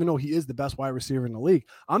Adams, even though he is the best wide receiver in the league.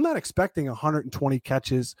 I'm not expecting 120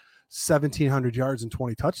 catches, 1,700 yards and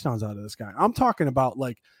 20 touchdowns out of this guy. I'm talking about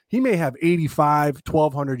he may have 85,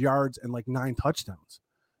 1,200 yards and 9 touchdowns.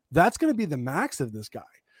 That's going to be the max of this guy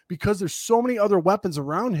because there's so many other weapons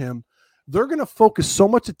around him. They're going to focus so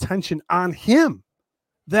much attention on him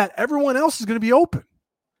that everyone else is going to be open.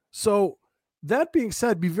 So that being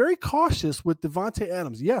said, be very cautious with Davante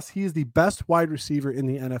Adams. Yes, he is the best wide receiver in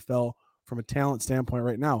the NFL from a talent standpoint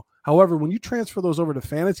right now. However, when you transfer those over to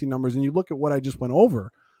fantasy numbers and you look at what I just went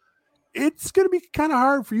over, it's going to be kind of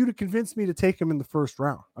hard for you to convince me to take him in the first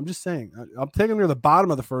round. I'm just saying. I'm taking him near the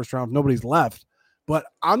bottom of the first round if nobody's left, but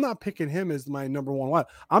I'm not picking him as my number one wide.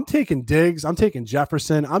 I'm taking Diggs. I'm taking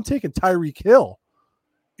Jefferson. I'm taking Tyreek Hill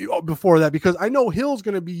before that because I know Hill's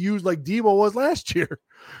going to be used like Debo was last year,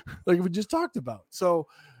 like we just talked about. So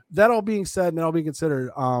that all being said and that all being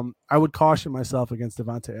considered, I would caution myself against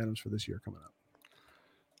Davante Adams for this year coming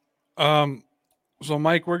up. So,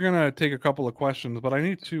 Mike, we're going to take a couple of questions, but I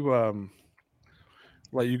need to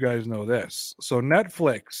let you guys know this. So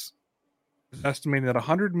Netflix is estimating that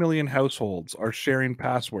 100 million households are sharing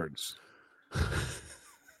passwords.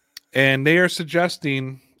 And they are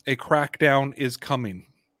suggesting a crackdown is coming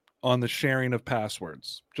on the sharing of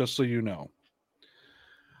passwords, just so you know.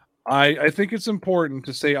 I think it's important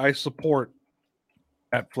to say I support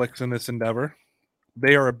Netflix in this endeavor.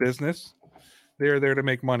 They are a business. They are there to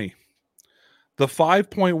make money. The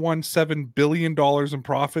 $5.17 billion in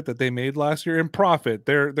profit that they made last year,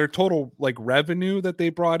 their total revenue that they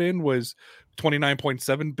brought in was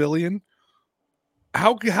 $29.7 billion.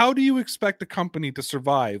 How do you expect a company to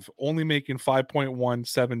survive only making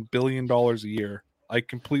 $5.17 billion a year? I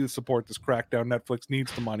completely support this crackdown. Netflix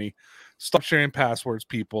needs the money. Stop sharing passwords,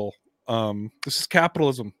 people. This is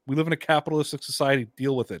capitalism. We live in a capitalistic society.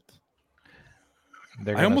 Deal with it.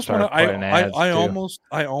 I almost want to.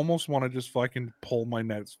 I almost want to just fucking pull my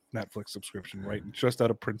Netflix subscription, right? Just out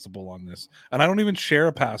of principle on this, and I don't even share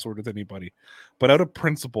a password with anybody, but out of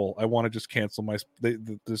principle, I want to just cancel my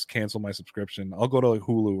subscription. I'll go to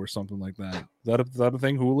Hulu or something like that. Is that a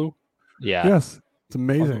thing? Hulu? Yeah. Yes, it's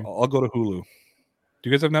amazing. I'll go to Hulu. Do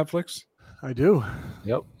you guys have Netflix? I do.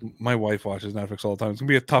 Yep. My wife watches Netflix all the time. It's gonna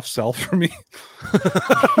be a tough sell for me.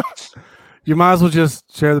 You might as well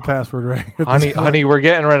just share the password, right? Honey, we're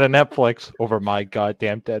getting rid of Netflix over my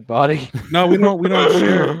goddamn dead body. No, we don't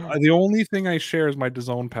share. The only thing I share is my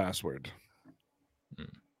DAZN password.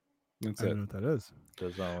 That's I it. don't know what that is.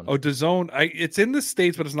 DAZN. Oh, DAZN. It's in the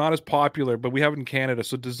States, but it's not as popular. But we have it in Canada.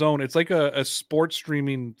 So DAZN, it's like a sports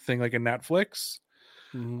streaming thing, like a Netflix.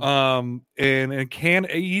 Mm-hmm.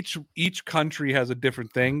 And each country has a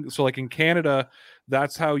different thing. So like in Canada,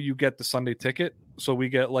 that's how you get the Sunday ticket. So we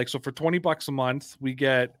get so for $20 a month, we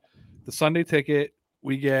get the Sunday ticket.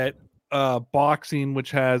 We get boxing,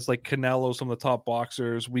 which has Canelo, some of the top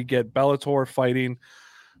boxers. We get Bellator fighting.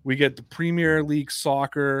 We get the Premier League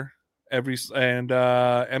soccer and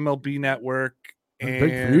MLB Network. And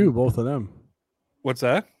big for you, both of them. What's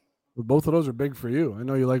that? Both of those are big for you. I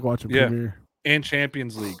know you like watching Premier. And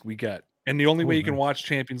Champions League we get. And the only way you can watch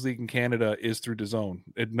Champions League in Canada is through DAZN.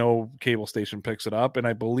 No cable station picks it up. And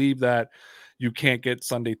I believe that you can't get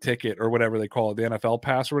Sunday ticket or whatever they call it, the NFL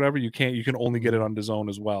pass or whatever. You can only get it on DAZN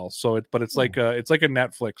as well. So it's like a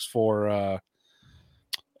Netflix for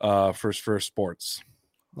sports.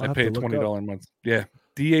 I pay $20 a month. Yeah.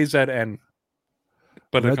 DAZN.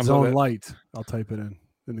 But Red Zone Light. I'll type it in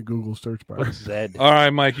the Google search bar. What's Z? All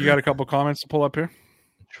right, Mike, you got a couple comments to pull up here?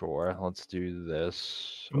 Sure, let's do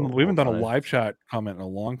this. We haven't done a live chat comment in a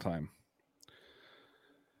long time.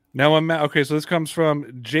 Now, okay, so this comes from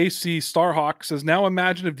JC Starhawk. Says, now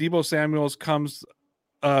imagine if Deebo Samuels comes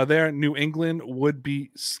there in New England, would be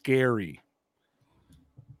scary.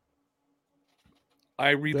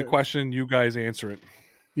 I read the question, you guys answer it.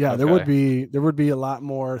 Yeah, there Okay. would be a lot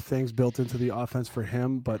more things built into the offense for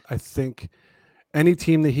him, but I think any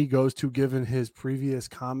team that he goes to, given his previous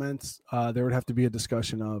comments, there would have to be a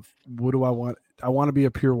discussion of what do I want? I want to be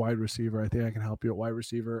a pure wide receiver. I think I can help you at wide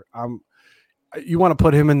receiver. You want to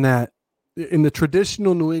put him in the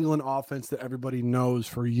traditional New England offense that everybody knows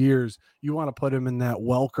for years. You want to put him in that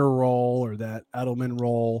Welker role or that Edelman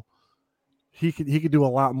role. He could do a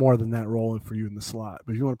lot more than that role for you in the slot.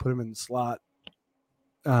 But if you want to put him in the slot,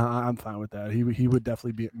 I'm fine with that. He would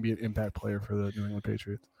definitely be an impact player for the New England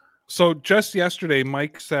Patriots. So just yesterday,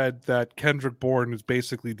 Mike said that Kendrick Bourne is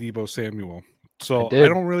basically Deebo Samuel. So I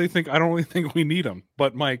don't really think we need him.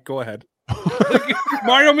 But Mike, go ahead.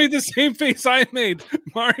 Mario made the same face I made.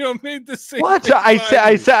 Mario made the same. What? Face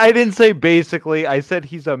I said I didn't say basically. I said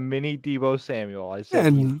he's a mini Deebo Samuel. I said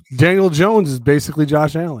and Daniel Jones is basically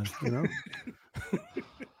Josh Allen. You know.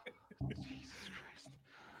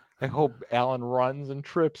 I hope Allen runs and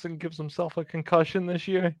trips and gives himself a concussion this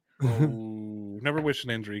year. Oh, never wish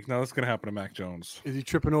an injury. No, that's gonna happen to Mac Jones. Is he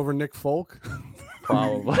tripping over Nick Folk?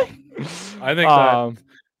 Probably. I think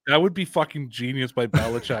that would be fucking genius by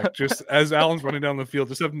Belichick. Just as Allen's running down the field,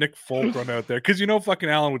 just have Nick Folk run out there. Because fucking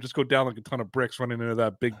Allen would just go down like a ton of bricks running into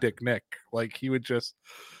that big dick Nick. Like he wouldn't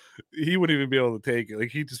even be able to take it.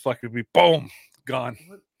 Like he just fucking be boom, gone.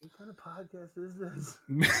 What kind of podcast is this?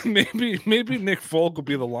 Maybe Nick Folk will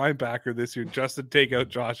be the linebacker this year just to take out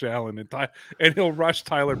Josh Allen and he'll rush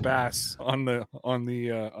Tyler Bass on the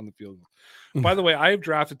field. By the way, I have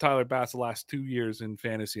drafted Tyler Bass the last 2 years in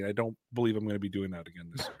fantasy, and I don't believe I'm going to be doing that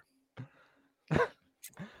again this year.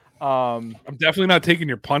 I'm definitely not taking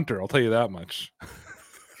your punter. I'll tell you that much.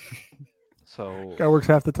 So guy works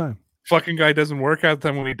half the time. Fucking guy doesn't work out the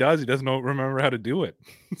time. When he does, he doesn't remember how to do it.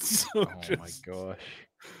 my gosh,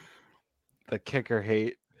 the kicker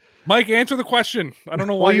hate. Mike, answer the question. I don't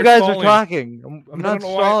know why well, you guys are talking. I'm not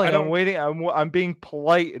stalling. I'm waiting. I'm being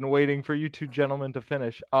polite and waiting for you two gentlemen to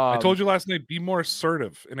finish. I told you last night, be more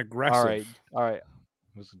assertive and aggressive. All right.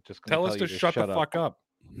 I was just tell us to shut the fuck up.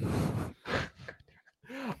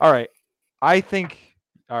 All right.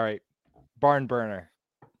 All right. Barn burner.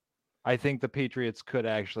 I think the Patriots could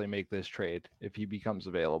actually make this trade if he becomes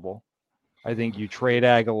available. I think you trade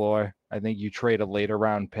Aguilar. I think you trade a later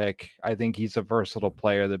round pick. I think he's a versatile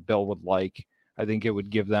player that Bill would like. I think it would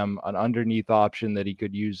give them an underneath option that he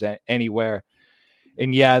could use anywhere.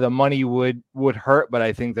 And yeah, the money would hurt, but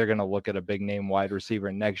I think they're going to look at a big name wide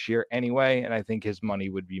receiver next year anyway. And I think his money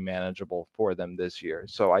would be manageable for them this year.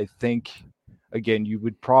 So I think, again, you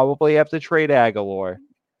would probably have to trade Aguilar,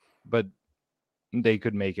 but they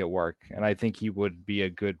could make it work. And I think he would be a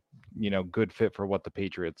good fit for what the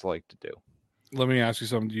Patriots like to do. Let me ask you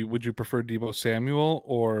something. Would you prefer Deebo Samuel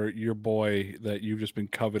or your boy that you've just been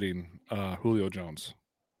coveting, Julio Jones?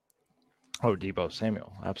 Oh, Deebo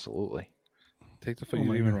Samuel. Absolutely. Take the you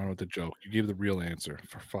didn't even run with the joke. You gave the real answer,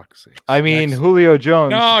 for fuck's sake. I mean, Julio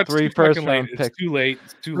Jones. No, it's 3 first-round picks. It's too late.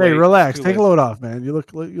 It's too late. Hey, relax. Take a load off, man. You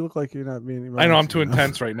look like you're not being. I know I'm too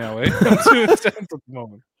intense right now. Eh? I'm too intense at the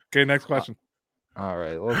moment. Okay, next question. All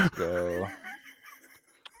right, let's go.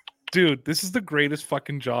 Dude, this is the greatest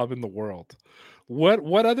fucking job in the world.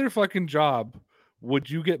 What other fucking job would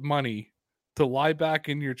you get money to lie back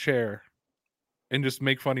in your chair and just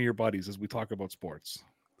make fun of your buddies as we talk about sports?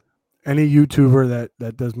 Any YouTuber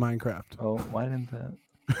that does Minecraft. Oh, why didn't that?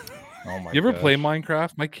 Oh my! You ever play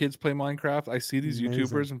Minecraft? My kids play Minecraft. I see these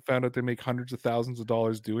YouTubers and found out they make hundreds of thousands of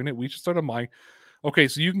dollars doing it. We should start Okay,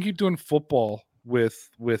 so you can keep doing football with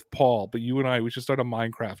Paul, but you and we should start a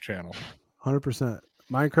Minecraft channel. 100%.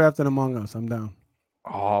 Minecraft and Among Us. I'm down.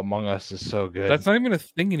 Oh, Among Us is so good. That's not even a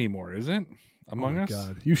thing anymore, is it? Among Us?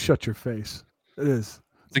 God, you shut your face. It is.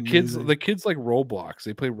 It's the kids like Roblox.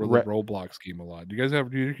 They play the Roblox game a lot. Do you guys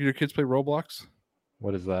do your kids play Roblox?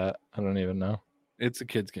 What is that? I don't even know. It's a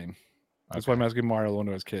kids game. That's why I'm asking Mario one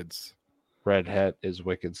of his kids. Red Hat is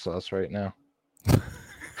wicked sus right now.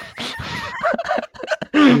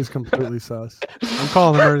 He's completely sus. I'm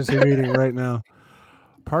calling an emergency meeting right now.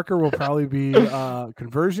 Parker will probably be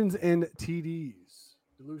conversions and TDs.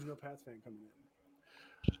 Delusional Pats fan coming in.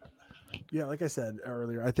 Yeah, like I said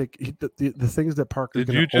earlier, I think the things that Parker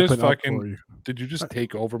did you just fucking did you just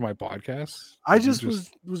take over my podcast? I just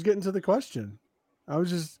was getting to the question. I was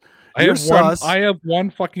just. I have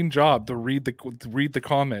one fucking job to read the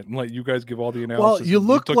comment and let you guys give all the analysis. Well, you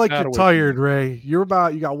look like you're tired, Ray. You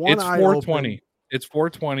got one eye open. It's 4:20. It's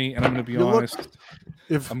 4:20, and I'm going to be honest.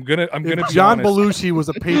 If John Belushi was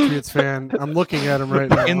a Patriots fan, I'm looking at him right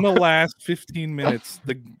now. In the last 15 minutes,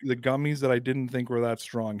 the gummies that I didn't think were that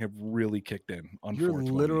strong have really kicked in. On you're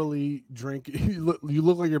 420. Literally drinking. You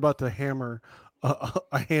look like you're about to hammer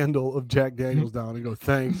a handle of Jack Daniels down and go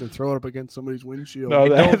thanks and throw it up against somebody's windshield.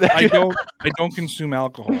 No, I don't consume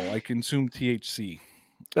alcohol. I consume THC.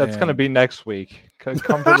 That's going to be next week. Come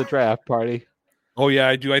to the draft party. Oh yeah,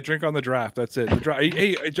 I do. I drink on the draft. That's it.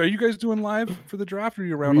 Hey, are you guys doing live for the draft? Or are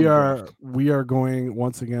you around? We are going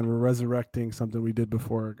once again. We're resurrecting something we did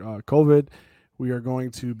before COVID. We are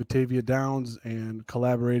going to Batavia Downs and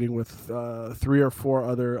collaborating with 3 or 4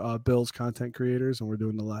 other Bills content creators, and we're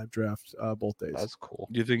doing the live draft both days. That's cool.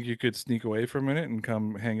 Do you think you could sneak away for a minute and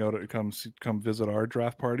come hang out? Come visit our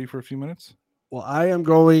draft party for a few minutes? Well, I am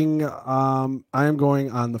going on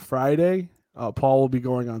the Friday. Paul will be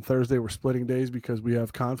going on Thursday. We're splitting days because we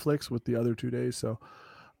have conflicts with the other 2 days. So,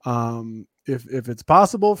 if it's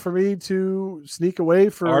possible for me to sneak away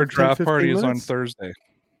for our draft party minutes, is on Thursday.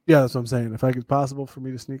 Yeah, that's what I'm saying. If it's possible for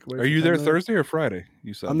me to sneak away. Are you there Thursday or Friday?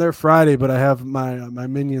 You said I'm there Friday, but I have my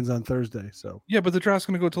minions on Thursday. So yeah, but the draft's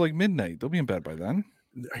going to go till like midnight. They'll be in bed by then.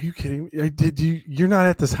 Are you kidding me? You're not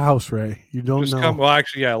at this house, Ray. You don't Just know. Well,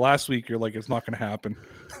 actually, yeah. Last week you're like, it's not going to happen.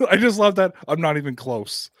 I just love that. I'm not even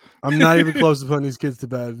close. I'm not even close to putting these kids to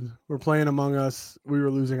bed. We're playing Among Us. We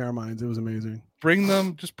were losing our minds. It was amazing. Bring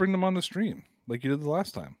them on the stream like you did the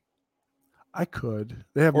last time. I could.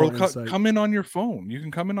 They have or more insight. Come in on your phone. You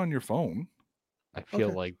can come in on your phone. I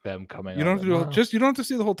feel like them coming. You don't have to you don't have to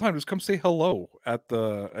see the whole time. Just come say hello at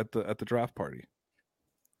the draft party.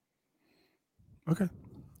 Okay.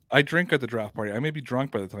 I drink at the draft party. I may be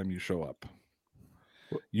drunk by the time you show up.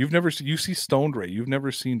 You see stoned Ray. You've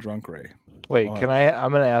never seen drunk Ray. Wait, I'm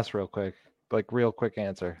going to ask real quick, real quick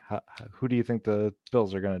answer. Who do you think the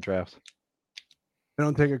Bills are going to draft? I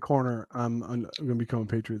don't take a corner. I'm going to become a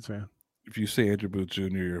Patriots fan. If you say Andrew Booth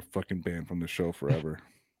Jr., you're fucking banned from the show forever.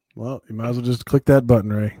 Well, you might as well just click that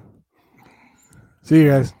button, Ray. See you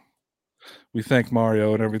guys. We thank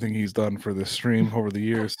Mario and everything he's done for this stream over the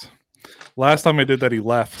years. Last time I did that, he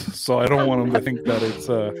left, so I don't want him to think that it's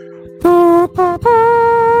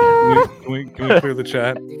Can we clear the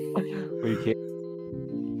chat? We can't.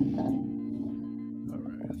 All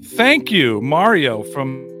right. Thank you, Mario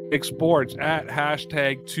from Big Sports at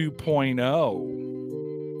 #2.0.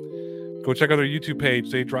 Go check out their YouTube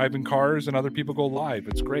page. They drive in cars and other people go live.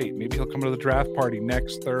 It's great. Maybe he'll come to the draft party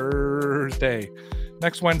next Thursday.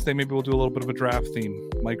 Next Wednesday, maybe we'll do a little bit of a draft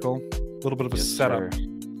theme, Michael. A little bit of a setup.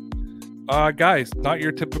 Sir. Guys, not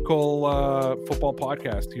your typical football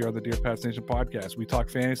podcast here on the Dear Pats Nation podcast. We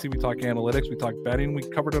talk fantasy, we talk analytics, we talk betting. We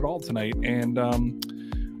covered it all tonight. And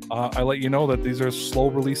I let you know that these are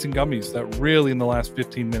slow releasing gummies that really in the last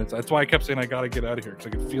 15 minutes. That's why I kept saying I got to get out of here because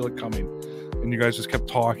I could feel it coming. And you guys just kept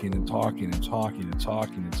talking and talking and talking and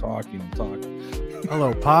talking and talking and talking.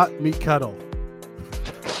 Hello, pot, meet kettle.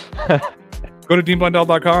 Go to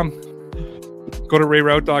DeanBlundell.com. Go to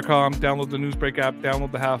RayRoute.com. Download the Newsbreak app.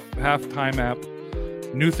 Download the Halftime app.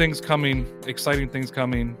 New things coming. Exciting things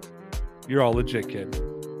coming. You're all legit, kid.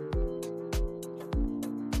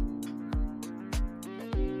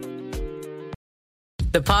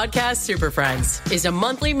 The Podcast Super Friends is a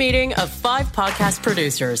monthly meeting of 5 podcast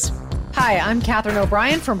producers. Hi, I'm Katherine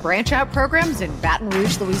O'Brien from Branch Out Programs in Baton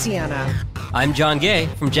Rouge, Louisiana. I'm John Gay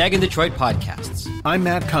from Jag and Detroit Podcasts. I'm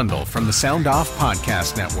Matt Kundle from the Sound Off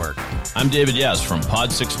Podcast Network. I'm David Yaz from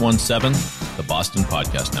Pod 617, the Boston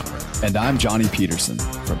Podcast Network. And I'm Johnny Peterson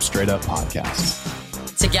from Straight Up Podcasts.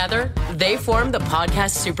 Together, they form the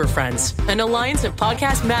Podcast Super Friends, an alliance of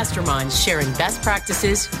podcast masterminds sharing best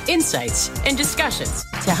practices, insights, and discussions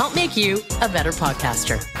to help make you a better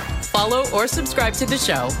podcaster. Follow or subscribe to the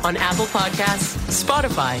show on Apple Podcasts,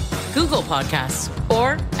 Spotify, Google Podcasts,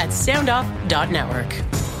 or at soundoff.network.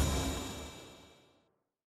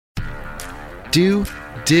 Do,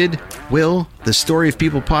 did, will, the Story of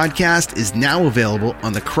People podcast is now available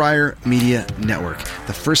on the Crier Media Network.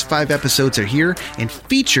 The first 5 episodes are here and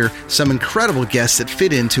feature some incredible guests that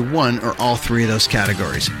fit into one or all 3 of those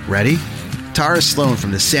categories. Ready? Tara Sloan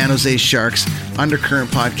from the San Jose Sharks Undercurrent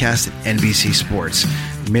podcast at NBC Sports.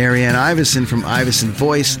 Marianne Iveson from Iveson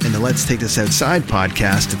Voice and the Let's Take This Outside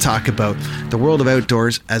podcast to talk about the world of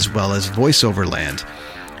outdoors as well as voiceover land.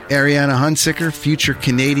 Ariana Hunsicker, future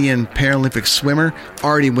Canadian Paralympic swimmer,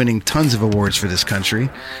 already winning tons of awards for this country.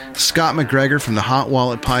 Scott McGregor from the Hot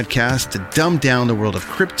Wallet podcast to dumb down the world of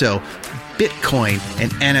crypto, Bitcoin,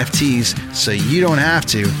 and NFTs so you don't have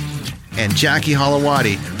to. And Jackie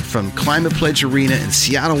Holowati from Climate Pledge Arena in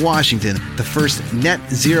Seattle, Washington, the first net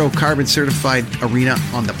zero carbon certified arena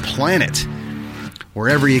on the planet.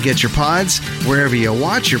 Wherever you get your pods, wherever you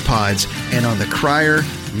watch your pods, and on the Crier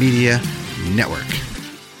Media Network.